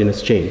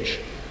endogenous change.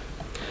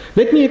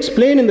 Let me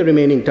explain in the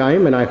remaining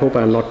time, and I hope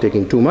I am not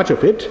taking too much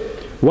of it,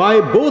 why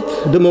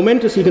both the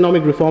momentous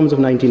economic reforms of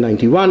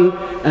 1991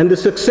 and the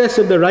success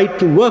of the Right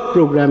to Work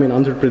program in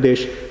Andhra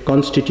Pradesh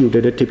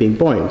constituted a tipping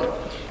point.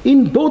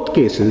 In both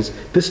cases,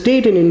 the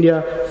state in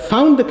India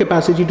found the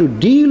capacity to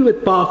deal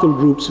with powerful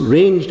groups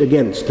ranged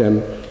against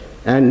them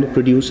and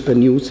produce a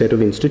new set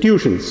of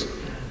institutions.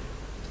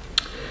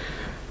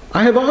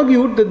 I have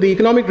argued that the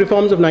economic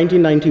reforms of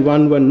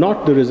 1991 were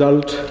not the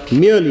result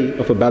merely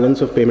of a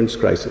balance of payments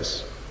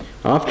crisis.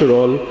 After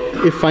all,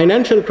 if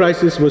financial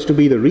crisis was to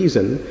be the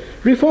reason,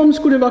 reforms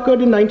could have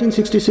occurred in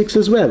 1966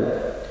 as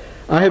well.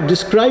 I have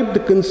described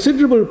the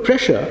considerable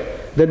pressure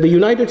that the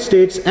United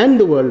States and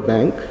the World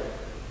Bank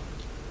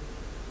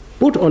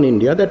put on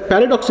India that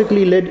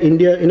paradoxically led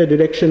India in a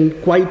direction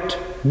quite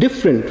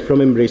different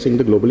from embracing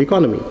the global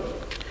economy.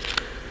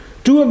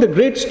 Two of the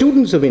great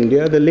students of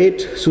India, the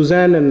late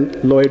Suzanne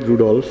and Lloyd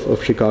Rudolph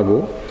of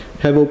Chicago,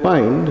 have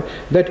opined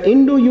that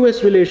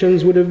Indo-US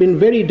relations would have been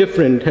very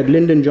different had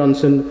Lyndon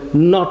Johnson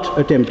not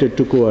attempted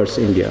to coerce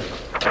India.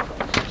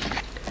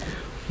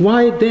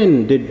 Why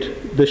then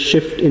did the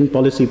shift in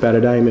policy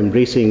paradigm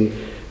embracing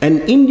an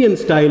Indian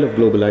style of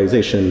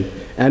globalization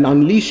and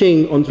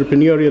unleashing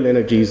entrepreneurial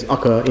energies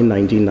occur in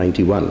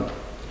 1991.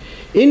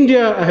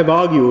 India, I have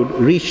argued,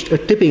 reached a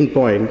tipping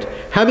point,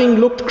 having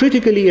looked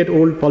critically at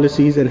old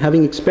policies and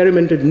having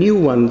experimented new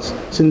ones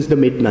since the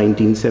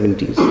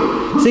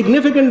mid-1970s.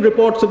 Significant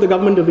reports of the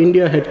government of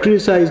India had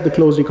criticized the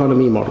closed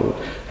economy model.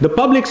 The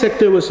public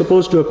sector was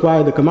supposed to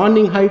acquire the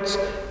commanding heights,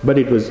 but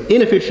it was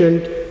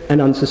inefficient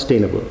and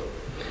unsustainable.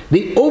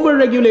 The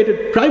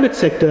over-regulated private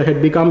sector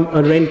had become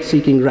a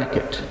rent-seeking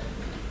racket.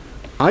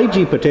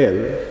 I.G.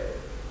 Patel,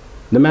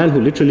 the man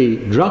who literally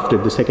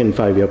drafted the second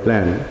five-year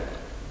plan,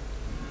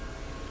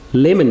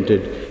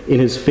 lamented in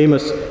his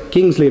famous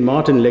Kingsley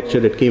Martin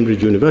lecture at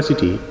Cambridge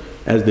University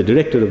as the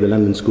director of the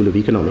London School of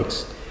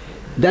Economics,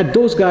 that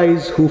those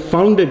guys who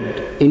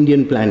founded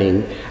Indian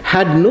planning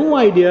had no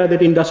idea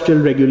that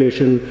industrial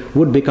regulation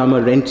would become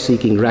a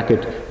rent-seeking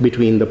racket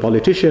between the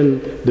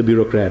politician, the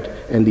bureaucrat,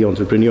 and the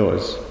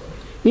entrepreneurs.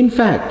 In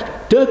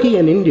fact, Turkey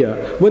and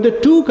India were the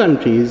two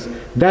countries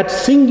that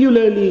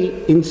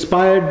singularly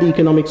inspired the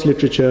economics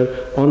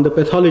literature on the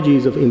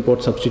pathologies of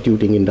import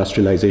substituting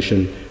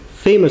industrialization,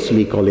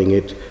 famously calling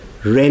it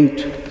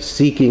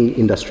rent-seeking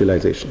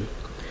industrialization.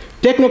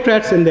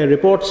 Technocrats in their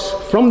reports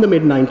from the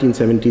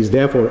mid-1970s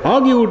therefore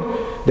argued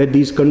that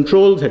these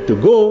controls had to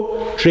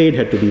go, trade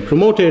had to be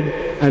promoted,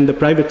 and the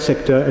private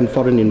sector and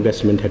foreign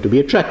investment had to be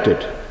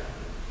attracted.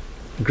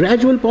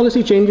 Gradual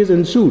policy changes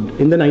ensued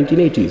in the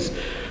 1980s.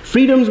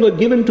 Freedoms were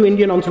given to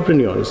Indian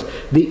entrepreneurs.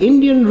 The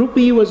Indian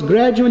rupee was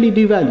gradually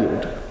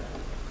devalued.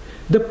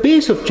 The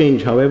pace of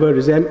change, however,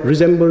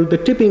 resembled the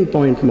tipping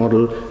point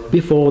model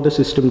before the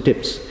system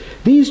tips.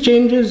 These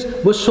changes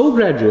were so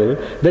gradual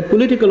that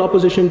political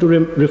opposition to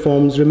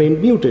reforms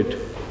remained muted.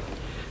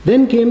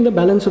 Then came the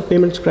balance of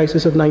payments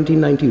crisis of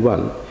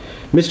 1991.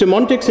 Mr.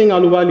 Montek Singh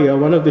Ahluwalia,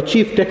 one of the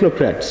chief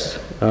technocrats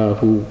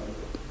who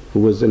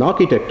was an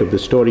architect of the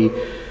story,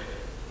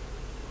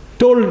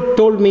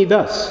 told me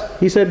thus.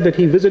 He said that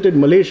he visited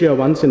Malaysia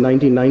once in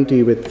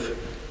 1990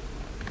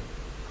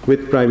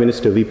 with Prime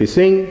Minister VP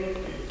Singh.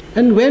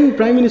 And when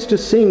Prime Minister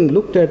Singh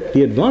looked at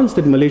the advance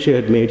that Malaysia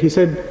had made, he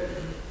said,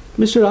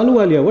 "Mr.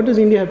 Ahluwalia, what does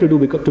India have to do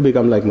to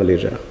become like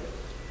Malaysia?"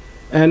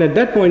 And at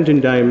that point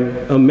in time,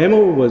 a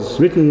memo was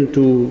written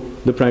to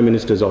the Prime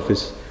Minister's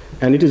office.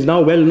 And it is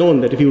now well known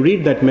that if you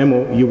read that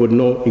memo, you would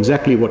know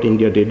exactly what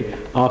India did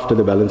after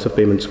the balance of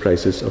payments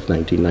crisis of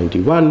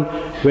 1991,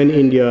 when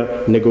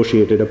India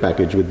negotiated a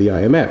package with the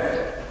IMF.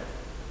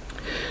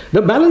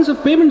 The balance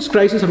of payments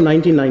crisis of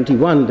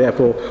 1991,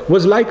 therefore,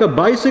 was like a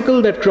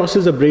bicycle that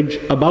crosses a bridge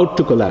about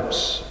to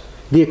collapse.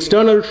 The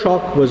external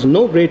shock was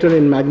no greater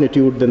in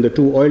magnitude than the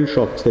two oil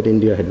shocks that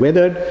India had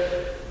weathered.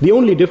 The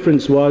only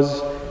difference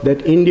was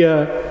that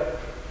India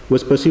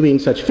was pursuing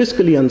such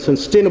fiscally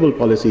unsustainable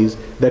policies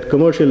that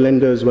commercial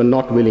lenders were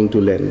not willing to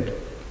lend.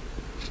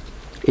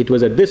 It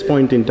was at this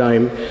point in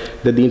time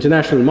that the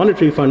International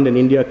Monetary Fund and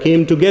India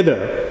came together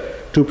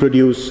to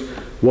produce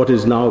what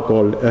is now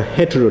called a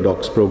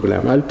heterodox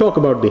program. I'll talk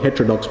about the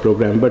heterodox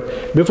program,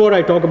 but before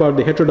I talk about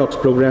the heterodox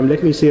program,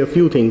 let me say a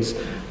few things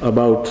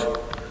about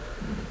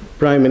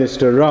Prime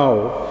Minister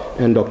Rao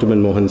and Dr.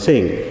 Manmohan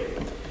Singh.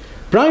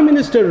 Prime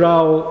Minister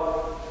Rao,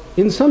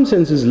 in some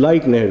senses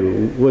like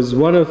Nehru, was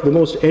one of the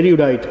most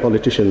erudite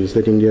politicians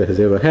that India has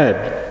ever had.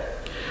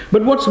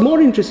 But what's more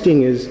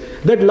interesting is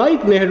that,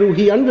 like Nehru,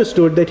 he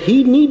understood that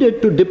he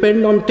needed to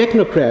depend on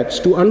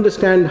technocrats to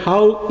understand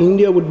how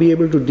India would be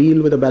able to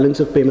deal with a balance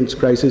of payments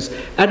crisis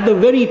at the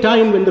very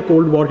time when the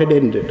Cold War had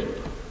ended.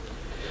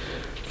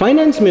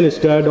 Finance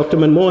Minister Dr.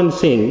 Manmohan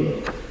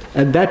Singh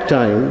at that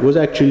time was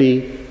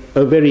actually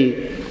a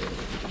very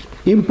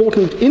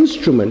important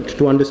instrument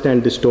to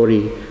understand this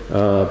story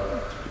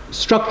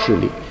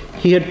structurally.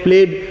 He had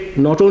played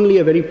not only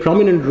a very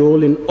prominent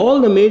role in all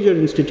the major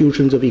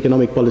institutions of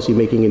economic policy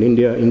making in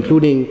India,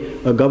 including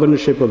a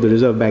governorship of the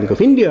Reserve Bank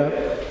of India,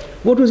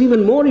 what was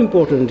even more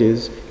important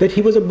is that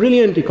he was a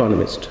brilliant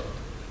economist.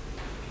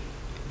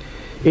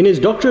 In his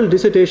doctoral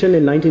dissertation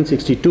in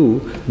 1962,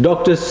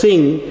 Dr.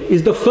 Singh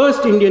is the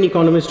first Indian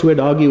economist who had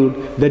argued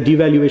that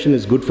devaluation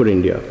is good for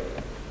India.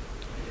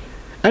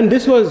 And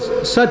this was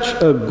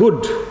such a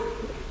good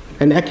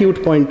and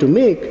acute point to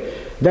make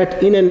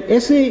that in an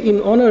essay in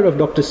honor of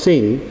Dr.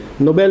 Singh,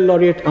 Nobel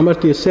laureate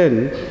Amartya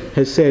Sen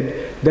has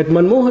said that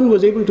Manmohan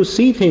was able to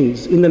see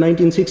things in the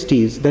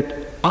 1960s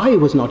that I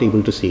was not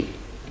able to see.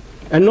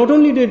 And not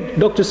only did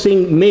Dr.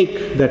 Singh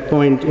make that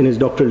point in his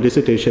doctoral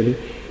dissertation,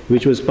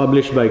 which was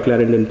published by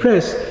Clarendon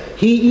Press,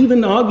 he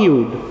even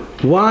argued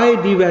why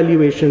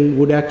devaluation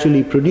would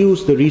actually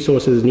produce the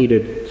resources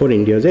needed for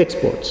India's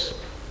exports.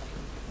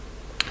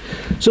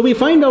 So we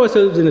find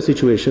ourselves in a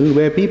situation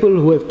where people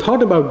who have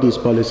thought about these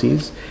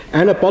policies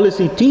and a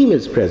policy team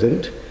is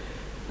present,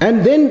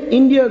 and then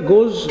India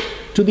goes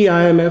to the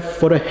IMF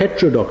for a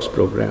heterodox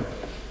program.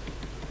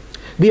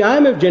 The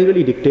IMF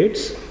generally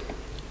dictates,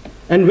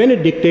 and when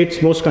it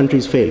dictates, most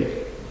countries fail.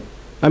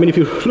 I mean, if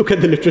you look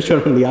at the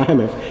literature on the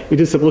IMF, it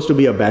is supposed to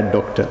be a bad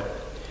doctor.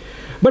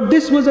 But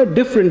this was a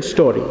different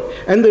story.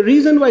 And the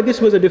reason why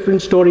this was a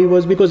different story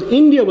was because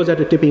India was at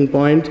a tipping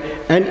point,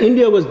 and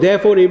India was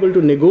therefore able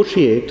to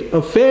negotiate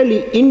a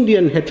fairly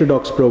Indian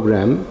heterodox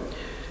program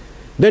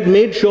that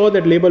made sure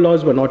that labor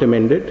laws were not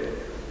amended,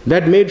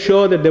 that made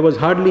sure that there was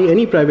hardly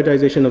any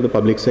privatization of the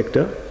public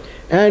sector,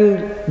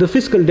 and the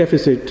fiscal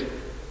deficit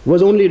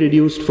was only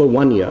reduced for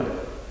 1 year,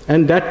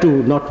 and that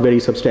too not very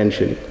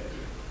substantially.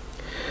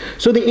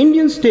 So the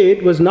Indian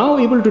state was now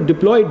able to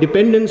deploy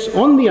dependence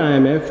on the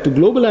IMF to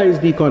globalize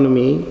the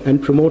economy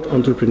and promote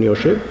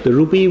entrepreneurship. The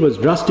rupee was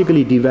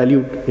drastically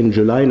devalued in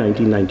July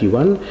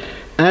 1991,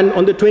 and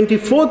on the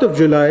 24th of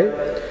July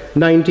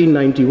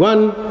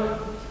 1991,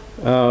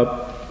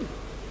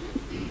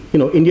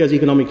 India's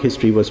economic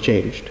history was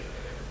changed.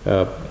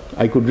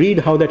 I could read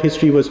how that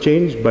history was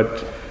changed,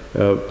 but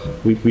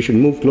we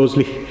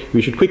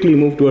should quickly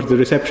move towards the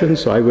reception,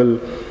 so I will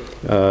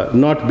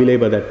not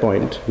belabor that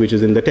point, which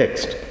is in the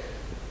text.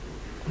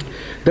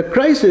 The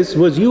crisis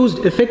was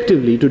used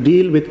effectively to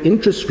deal with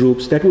interest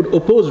groups that would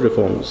oppose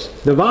reforms.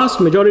 The vast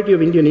majority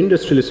of Indian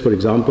industrialists, for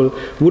example,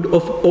 would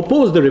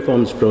oppose the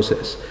reforms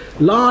process.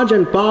 Large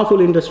and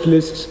powerful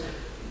industrialists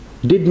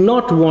did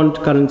not want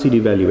currency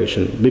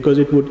devaluation because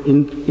it would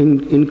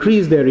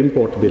increase their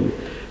import bill.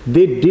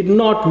 They did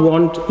not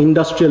want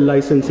industrial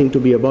licensing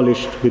to be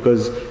abolished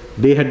because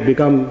they had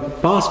become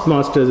past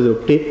masters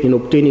in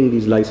obtaining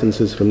these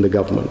licenses from the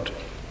government.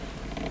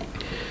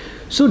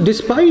 So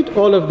despite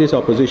all of this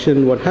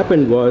opposition, what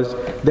happened was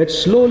that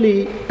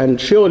slowly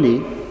and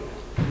surely,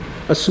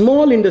 a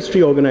small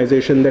industry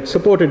organization that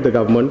supported the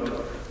government,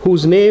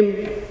 whose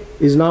name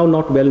is now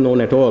not well known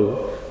at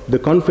all, the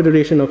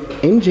Confederation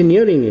of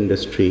Engineering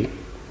Industry,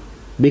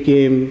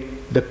 became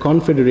the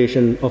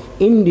Confederation of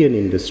Indian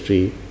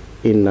Industry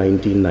in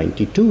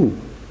 1992.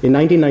 In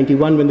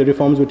 1991, when the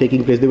reforms were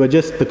taking place, they were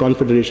just the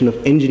Confederation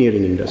of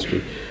Engineering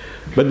Industry.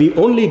 But the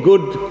only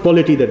good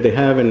quality that they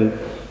have, and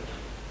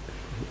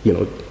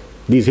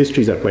these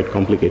histories are quite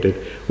complicated,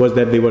 was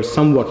that they were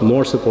somewhat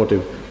more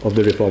supportive of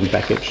the reform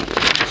package.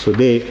 So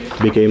they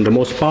became the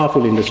most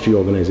powerful industry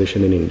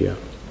organization in India.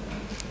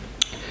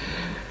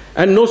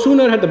 And no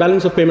sooner had the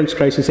balance of payments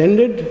crisis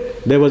ended,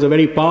 there was a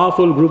very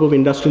powerful group of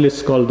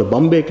industrialists called the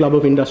Bombay Club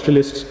of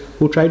Industrialists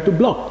who tried to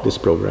block this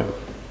program.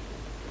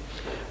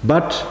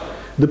 But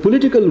the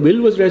political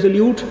will was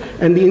resolute,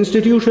 and the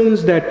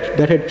institutions that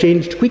had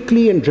changed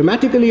quickly and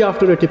dramatically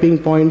after a tipping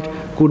point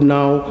could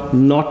now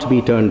not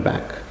be turned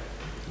back.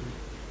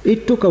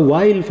 It took a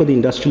while for the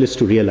industrialists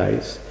to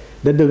realize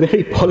that the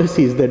very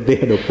policies that they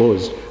had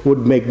opposed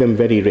would make them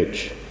very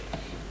rich.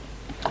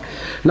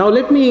 Now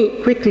let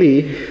me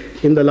quickly,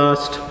 in the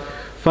last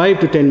 5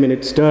 to 10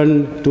 minutes,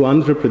 turn to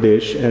Andhra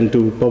Pradesh and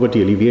to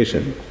poverty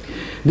alleviation.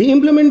 The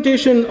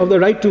implementation of the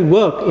right to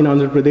work in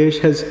Andhra Pradesh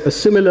has a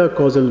similar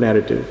causal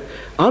narrative.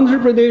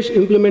 Andhra Pradesh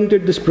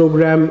implemented this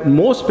program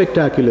more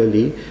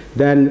spectacularly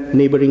than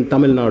neighboring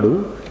Tamil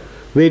Nadu,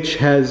 which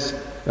has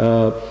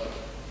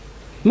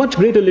much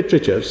greater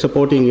literature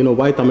supporting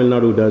why Tamil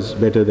Nadu does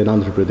better than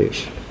Andhra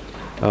Pradesh.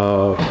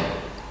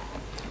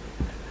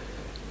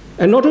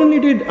 And not only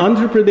did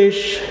Andhra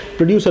Pradesh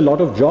produce a lot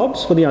of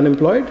jobs for the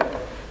unemployed,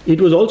 it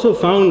was also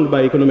found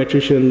by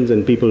econometricians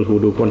and people who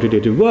do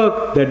quantitative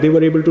work that they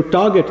were able to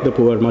target the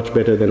poor much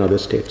better than other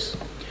states.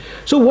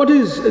 So what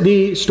is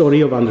the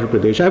story of Andhra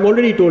Pradesh? I've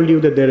already told you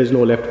that there is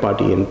no left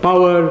party in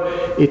power.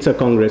 It's a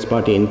Congress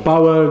party in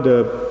power.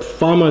 The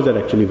farmers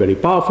are actually very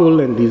powerful,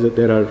 and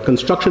there are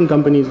construction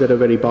companies that are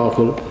very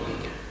powerful.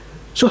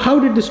 So how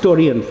did the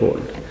story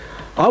unfold?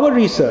 Our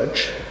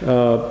research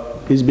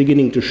is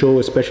beginning to show,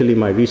 especially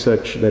my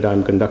research that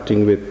I'm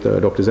conducting with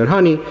Dr.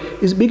 Zarhani,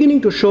 is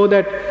beginning to show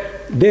that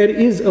there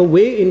is a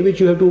way in which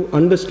you have to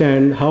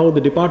understand how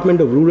the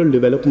Department of Rural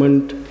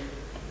Development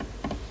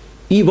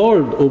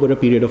evolved over a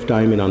period of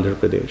time in Andhra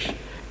Pradesh.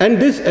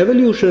 And this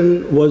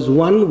evolution was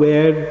one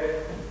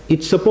where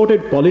it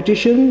supported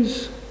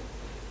politicians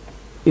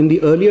in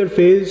the earlier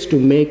phase to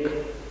make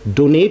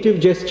donative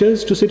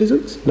gestures to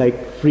citizens,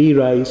 like free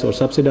rice or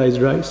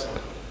subsidized rice.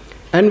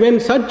 And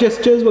when such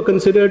gestures were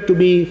considered to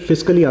be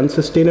fiscally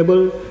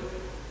unsustainable,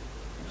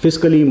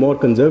 fiscally more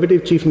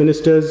conservative chief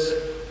ministers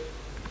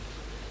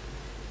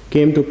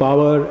came to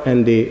power,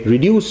 and they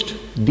reduced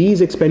these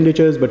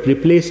expenditures but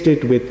replaced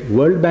it with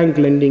World Bank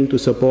lending to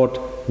support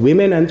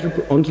women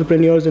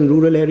entrepreneurs in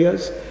rural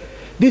areas.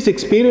 This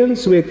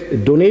experience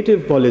with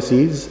donative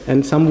policies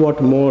and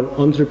somewhat more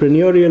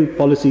entrepreneurial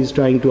policies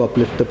trying to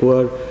uplift the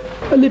poor,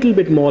 a little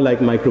bit more like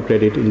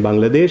microcredit in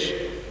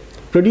Bangladesh,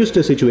 produced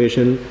a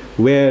situation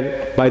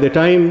where by the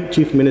time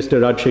Chief Minister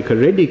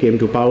Rajshekhar Reddy came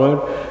to power,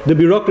 the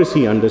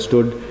bureaucracy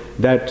understood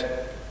that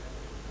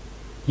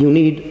you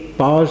need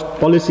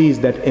policies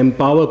that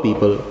empower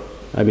people.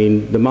 I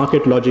mean, the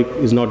market logic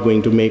is not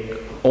going to make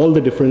all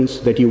the difference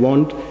that you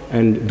want,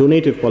 and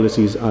donative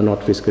policies are not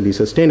fiscally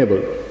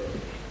sustainable.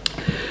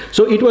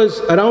 So it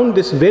was around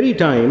this very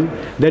time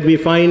that we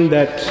find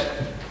that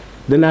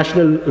the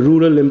National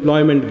Rural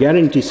Employment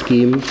Guarantee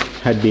Scheme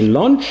had been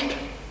launched.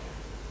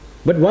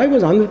 But why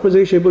was Andhra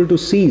Pradesh able to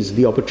seize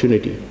the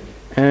opportunity?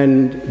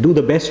 and do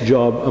the best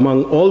job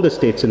among all the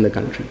states in the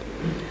country.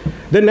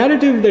 The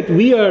narrative that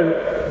we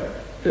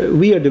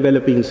are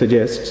developing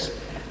suggests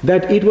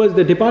that it was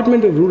the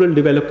Department of Rural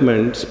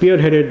Development,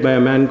 spearheaded by a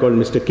man called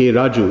Mr. K.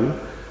 Raju,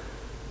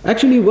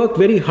 actually worked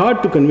very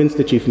hard to convince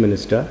the Chief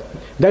Minister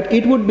that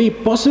it would be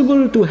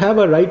possible to have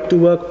a right to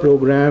work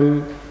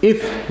program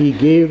if he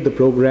gave the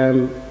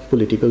program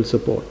political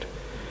support.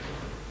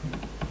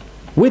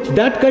 With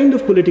that kind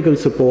of political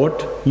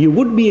support, you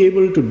would be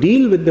able to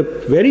deal with the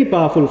very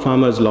powerful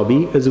farmers'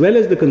 lobby as well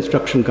as the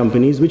construction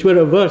companies, which were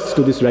averse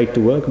to this right to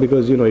work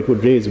because, you know, it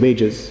would raise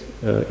wages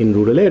in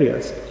rural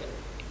areas.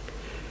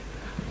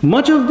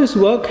 Much of this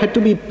work had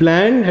to be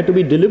planned, had to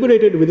be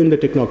deliberated within the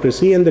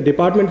technocracy, and the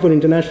Department for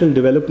International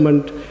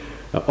Development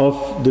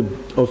of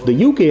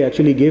the UK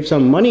actually gave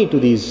some money to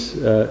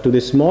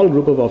this small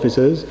group of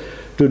officers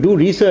to do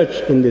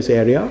research in this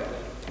area.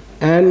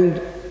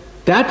 And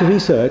that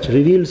research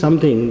revealed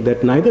something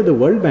that neither the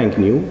World Bank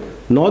knew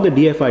nor the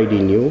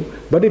DFID knew,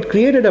 but it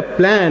created a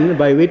plan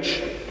by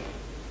which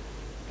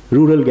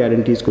rural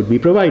guarantees could be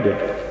provided.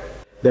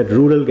 That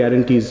rural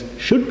guarantees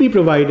should be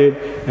provided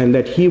and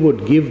that he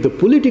would give the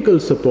political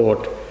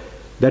support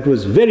that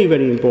was very,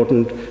 very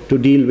important to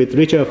deal with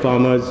richer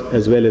farmers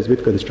as well as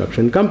with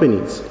construction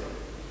companies.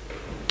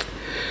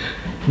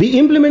 The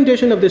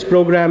implementation of this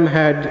program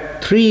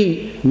had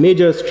three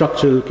major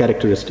structural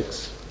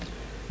characteristics.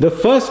 The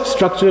first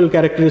structural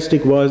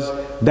characteristic was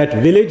that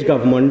village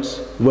governments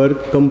were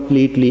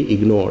completely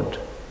ignored.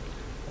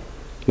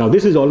 Now,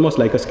 this is almost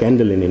like a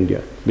scandal in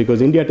India,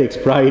 because India takes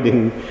pride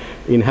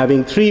in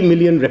having 3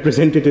 million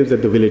representatives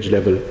at the village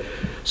level.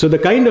 So the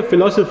kind of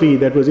philosophy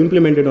that was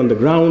implemented on the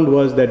ground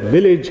was that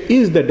village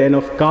is the den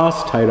of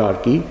caste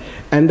hierarchy,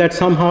 and that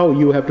somehow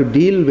you have to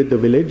deal with the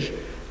village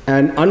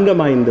and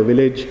undermine the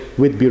village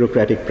with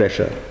bureaucratic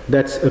pressure.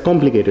 That's a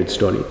complicated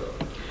story.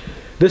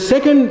 The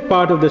second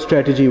part of the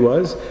strategy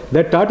was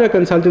that Tata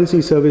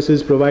Consultancy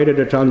Services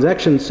provided a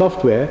transaction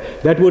software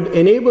that would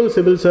enable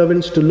civil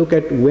servants to look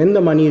at when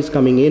the money is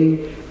coming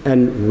in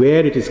and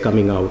where it is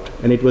coming out.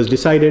 And it was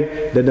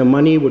decided that the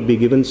money would be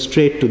given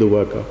straight to the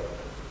worker.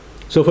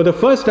 So for the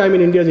first time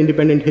in India's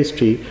independent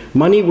history,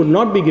 money would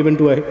not be given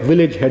to a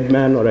village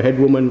headman or a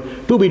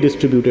headwoman to be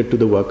distributed to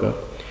the worker.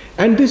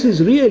 And this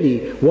is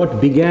really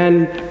what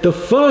began the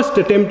first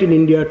attempt in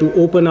India to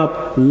open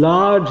up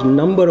large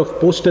number of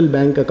postal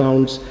bank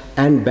accounts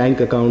and bank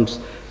accounts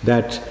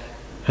that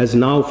has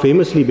now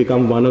famously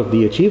become one of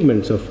the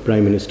achievements of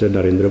Prime Minister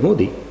Narendra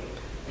Modi.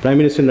 Prime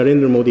Minister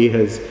Narendra Modi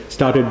has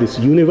started this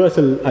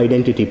universal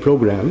identity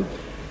program,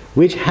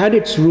 which had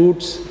its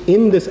roots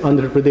in this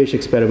Andhra Pradesh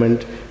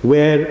experiment,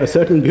 where a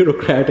certain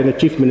bureaucrat and a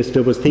chief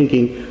minister was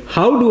thinking,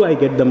 how do I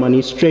get the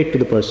money straight to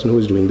the person who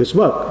is doing this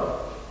work?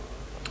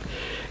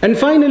 And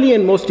finally,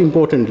 and most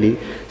importantly,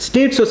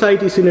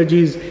 state-society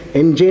synergies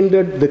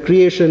engendered the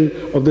creation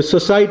of the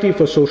Society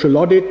for Social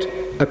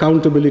Audit,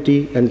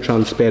 Accountability and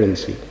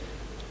Transparency,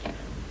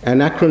 an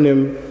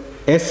acronym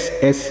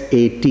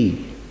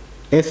SSAT.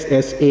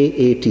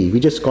 SSAAT, we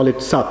just call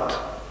it SAT.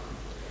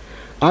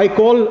 I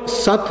call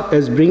SAT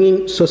as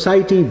bringing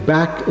society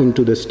back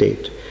into the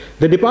state.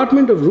 The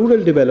Department of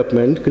Rural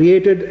Development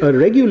created a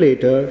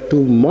regulator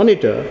to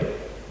monitor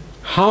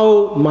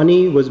how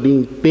money was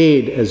being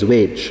paid as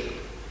wage.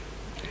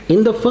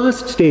 In the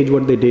first stage,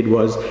 what they did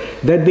was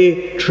that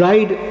they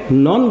tried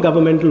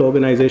non-governmental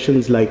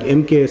organizations like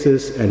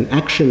MKSS and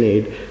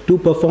ActionAid to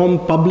perform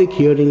public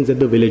hearings at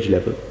the village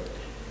level.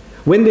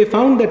 When they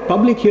found that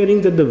public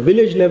hearings at the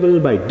village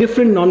level by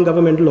different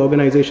non-governmental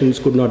organizations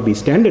could not be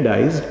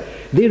standardized,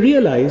 they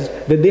realized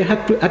that they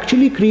had to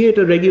actually create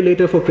a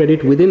regulator for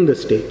credit within the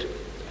state.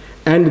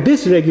 And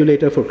this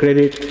regulator for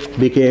credit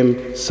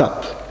became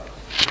SAT.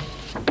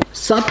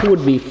 SAT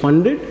would be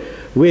funded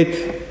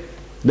with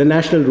the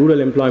National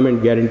Rural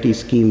Employment Guarantee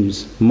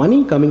Scheme's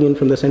money coming in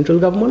from the central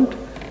government.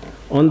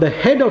 On the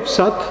head of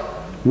SAT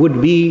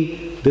would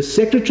be the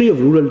Secretary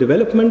of Rural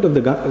Development of the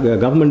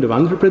government of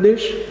Andhra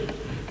Pradesh,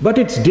 but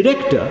its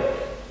director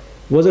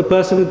is a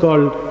person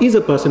called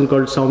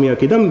Soumya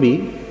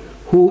Kidambi,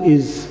 who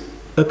is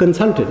a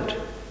consultant.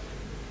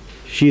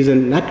 She is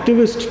an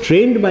activist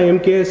trained by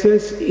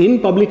MKSS in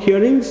public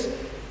hearings.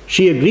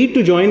 She agreed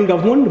to join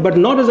government, but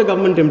not as a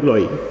government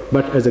employee,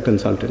 but as a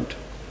consultant.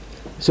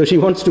 So she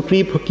wants to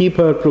keep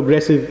her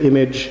progressive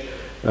image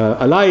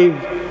alive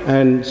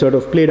and sort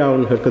of play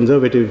down her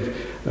conservative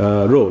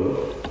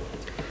role.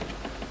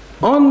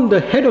 On the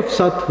head of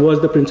SAT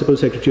was the Principal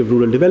Secretary of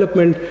Rural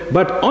Development,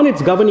 but on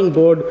its governing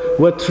board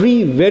were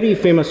three very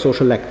famous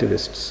social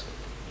activists.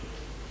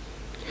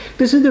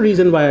 This is the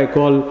reason why I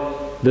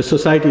call the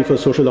Society for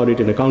Social Audit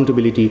and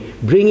Accountability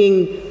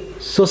bringing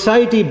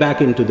society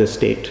back into the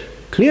state.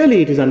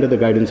 Clearly it is under the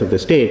guidance of the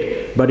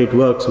state, but it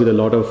works with a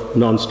lot of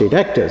non-state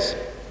actors.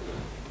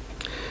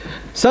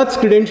 SAT's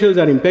credentials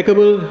are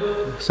impeccable.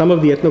 Some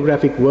of the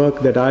ethnographic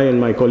work that I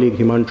and my colleague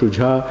Himanshu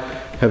Jha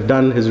have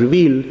done has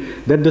revealed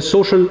that the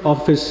Social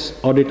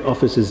Audit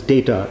Office's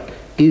data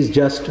is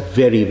just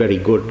very, very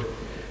good.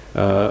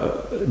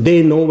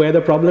 They know where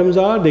the problems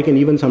are. They can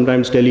even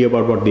sometimes tell you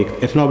about what the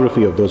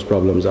ethnography of those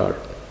problems are.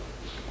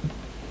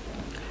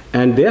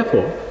 And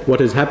therefore,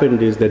 what has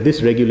happened is that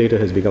this regulator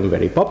has become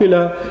very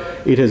popular.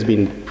 It has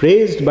been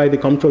praised by the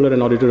Comptroller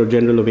and Auditor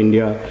General of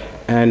India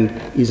and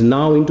is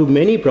now into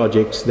many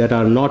projects that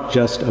are not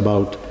just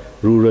about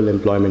rural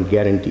employment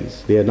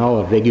guarantees. They are now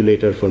a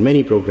regulator for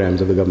many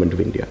programs of the Government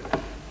of India.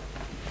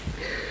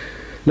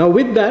 Now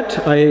with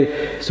that,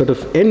 I sort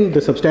of end the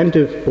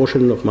substantive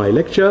portion of my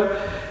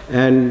lecture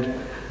and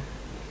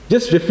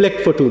just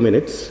reflect for 2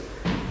 minutes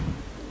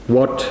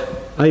what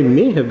I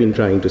may have been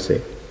trying to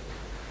say.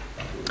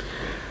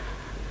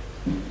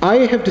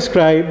 I have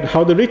described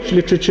how the rich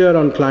literature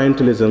on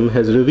clientelism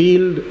has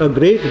revealed a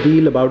great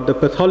deal about the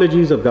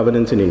pathologies of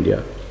governance in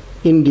India.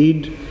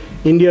 Indeed,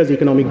 India's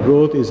economic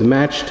growth is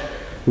matched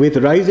with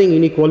rising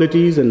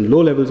inequalities and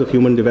low levels of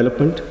human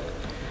development.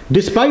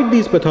 Despite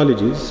these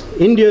pathologies,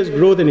 India's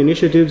growth and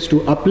initiatives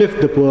to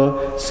uplift the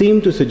poor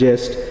seem to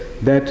suggest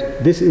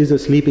that this is a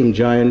sleeping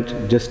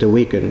giant just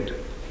awakened.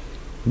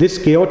 This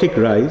chaotic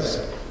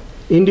rise,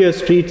 India's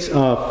streets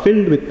are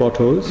filled with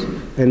potholes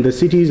and the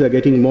cities are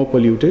getting more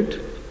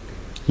polluted.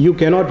 You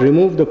cannot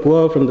remove the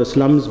poor from the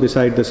slums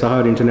beside the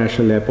Sahar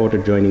International Airport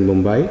adjoining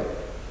Mumbai.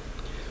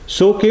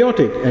 So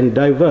chaotic and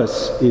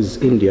diverse is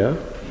India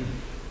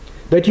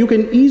that you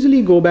can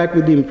easily go back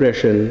with the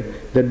impression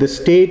that the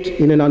state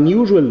in an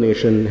unusual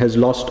nation has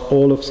lost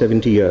all of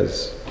 70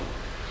 years.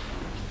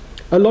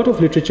 A lot of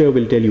literature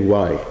will tell you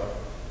why.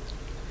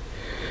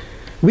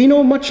 We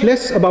know much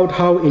less about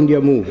how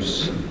India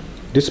moves.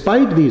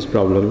 Despite these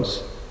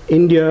problems,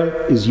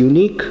 India is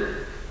unique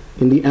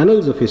in the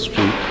annals of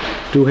history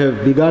to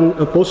have begun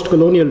a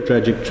post-colonial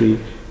trajectory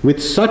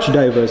with such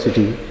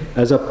diversity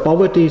as a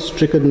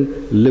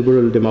poverty-stricken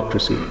liberal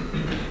democracy.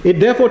 It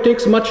therefore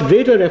takes much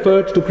greater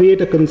effort to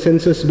create a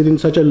consensus within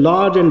such a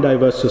large and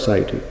diverse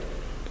society.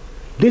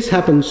 This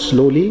happens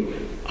slowly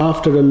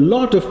after a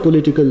lot of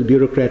political,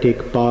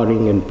 bureaucratic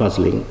parring and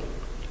puzzling.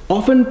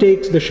 Often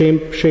takes the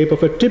shape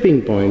of a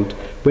tipping point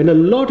when a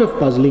lot of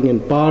puzzling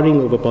and parring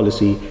over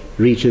policy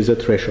reaches a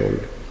threshold.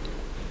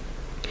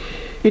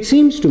 It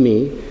seems to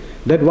me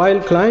that while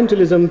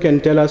clientelism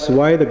can tell us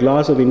why the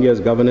glass of India's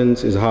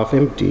governance is half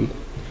empty,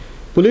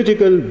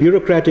 political,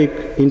 bureaucratic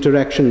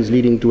interactions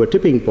leading to a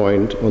tipping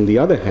point, on the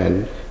other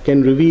hand,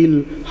 can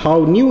reveal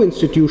how new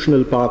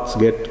institutional paths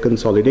get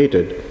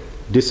consolidated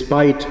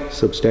despite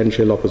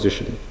substantial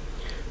opposition.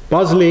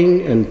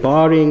 Puzzling and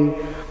parring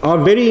are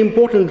very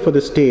important for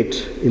the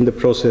state in the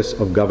process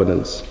of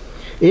governance.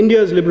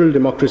 India's liberal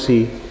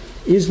democracy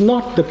is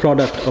not the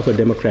product of a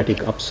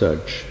democratic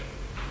upsurge.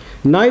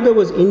 Neither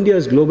was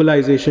India's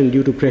globalization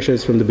due to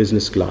pressures from the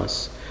business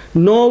class,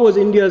 nor was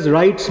India's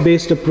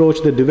rights-based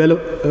approach to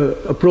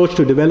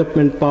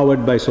development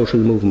powered by social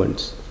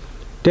movements.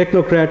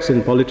 Technocrats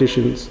and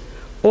politicians,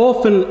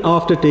 often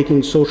after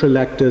taking social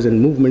actors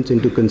and movements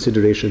into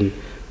consideration,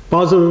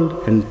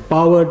 puzzled and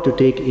powered to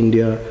take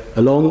India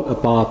along a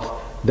path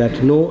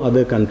that no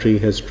other country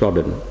has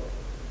trodden.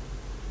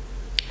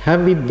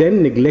 Have we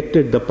then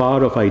neglected the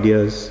power of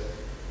ideas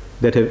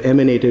that have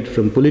emanated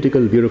from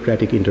political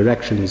bureaucratic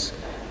interactions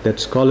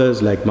that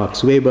scholars like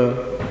Max Weber,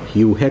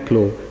 Hugh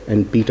Heclo,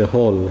 and Peter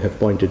Hall have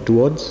pointed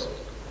towards?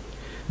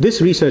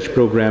 This research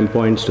program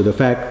points to the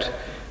fact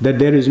that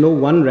there is no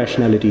one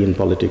rationality in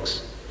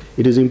politics.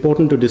 It is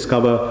important to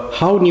discover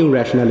how new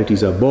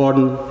rationalities are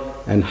born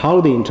and how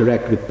they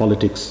interact with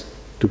politics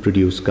to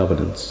produce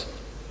governance.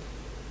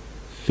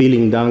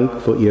 Vielen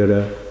Dank für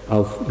Ihre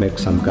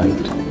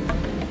Aufmerksamkeit.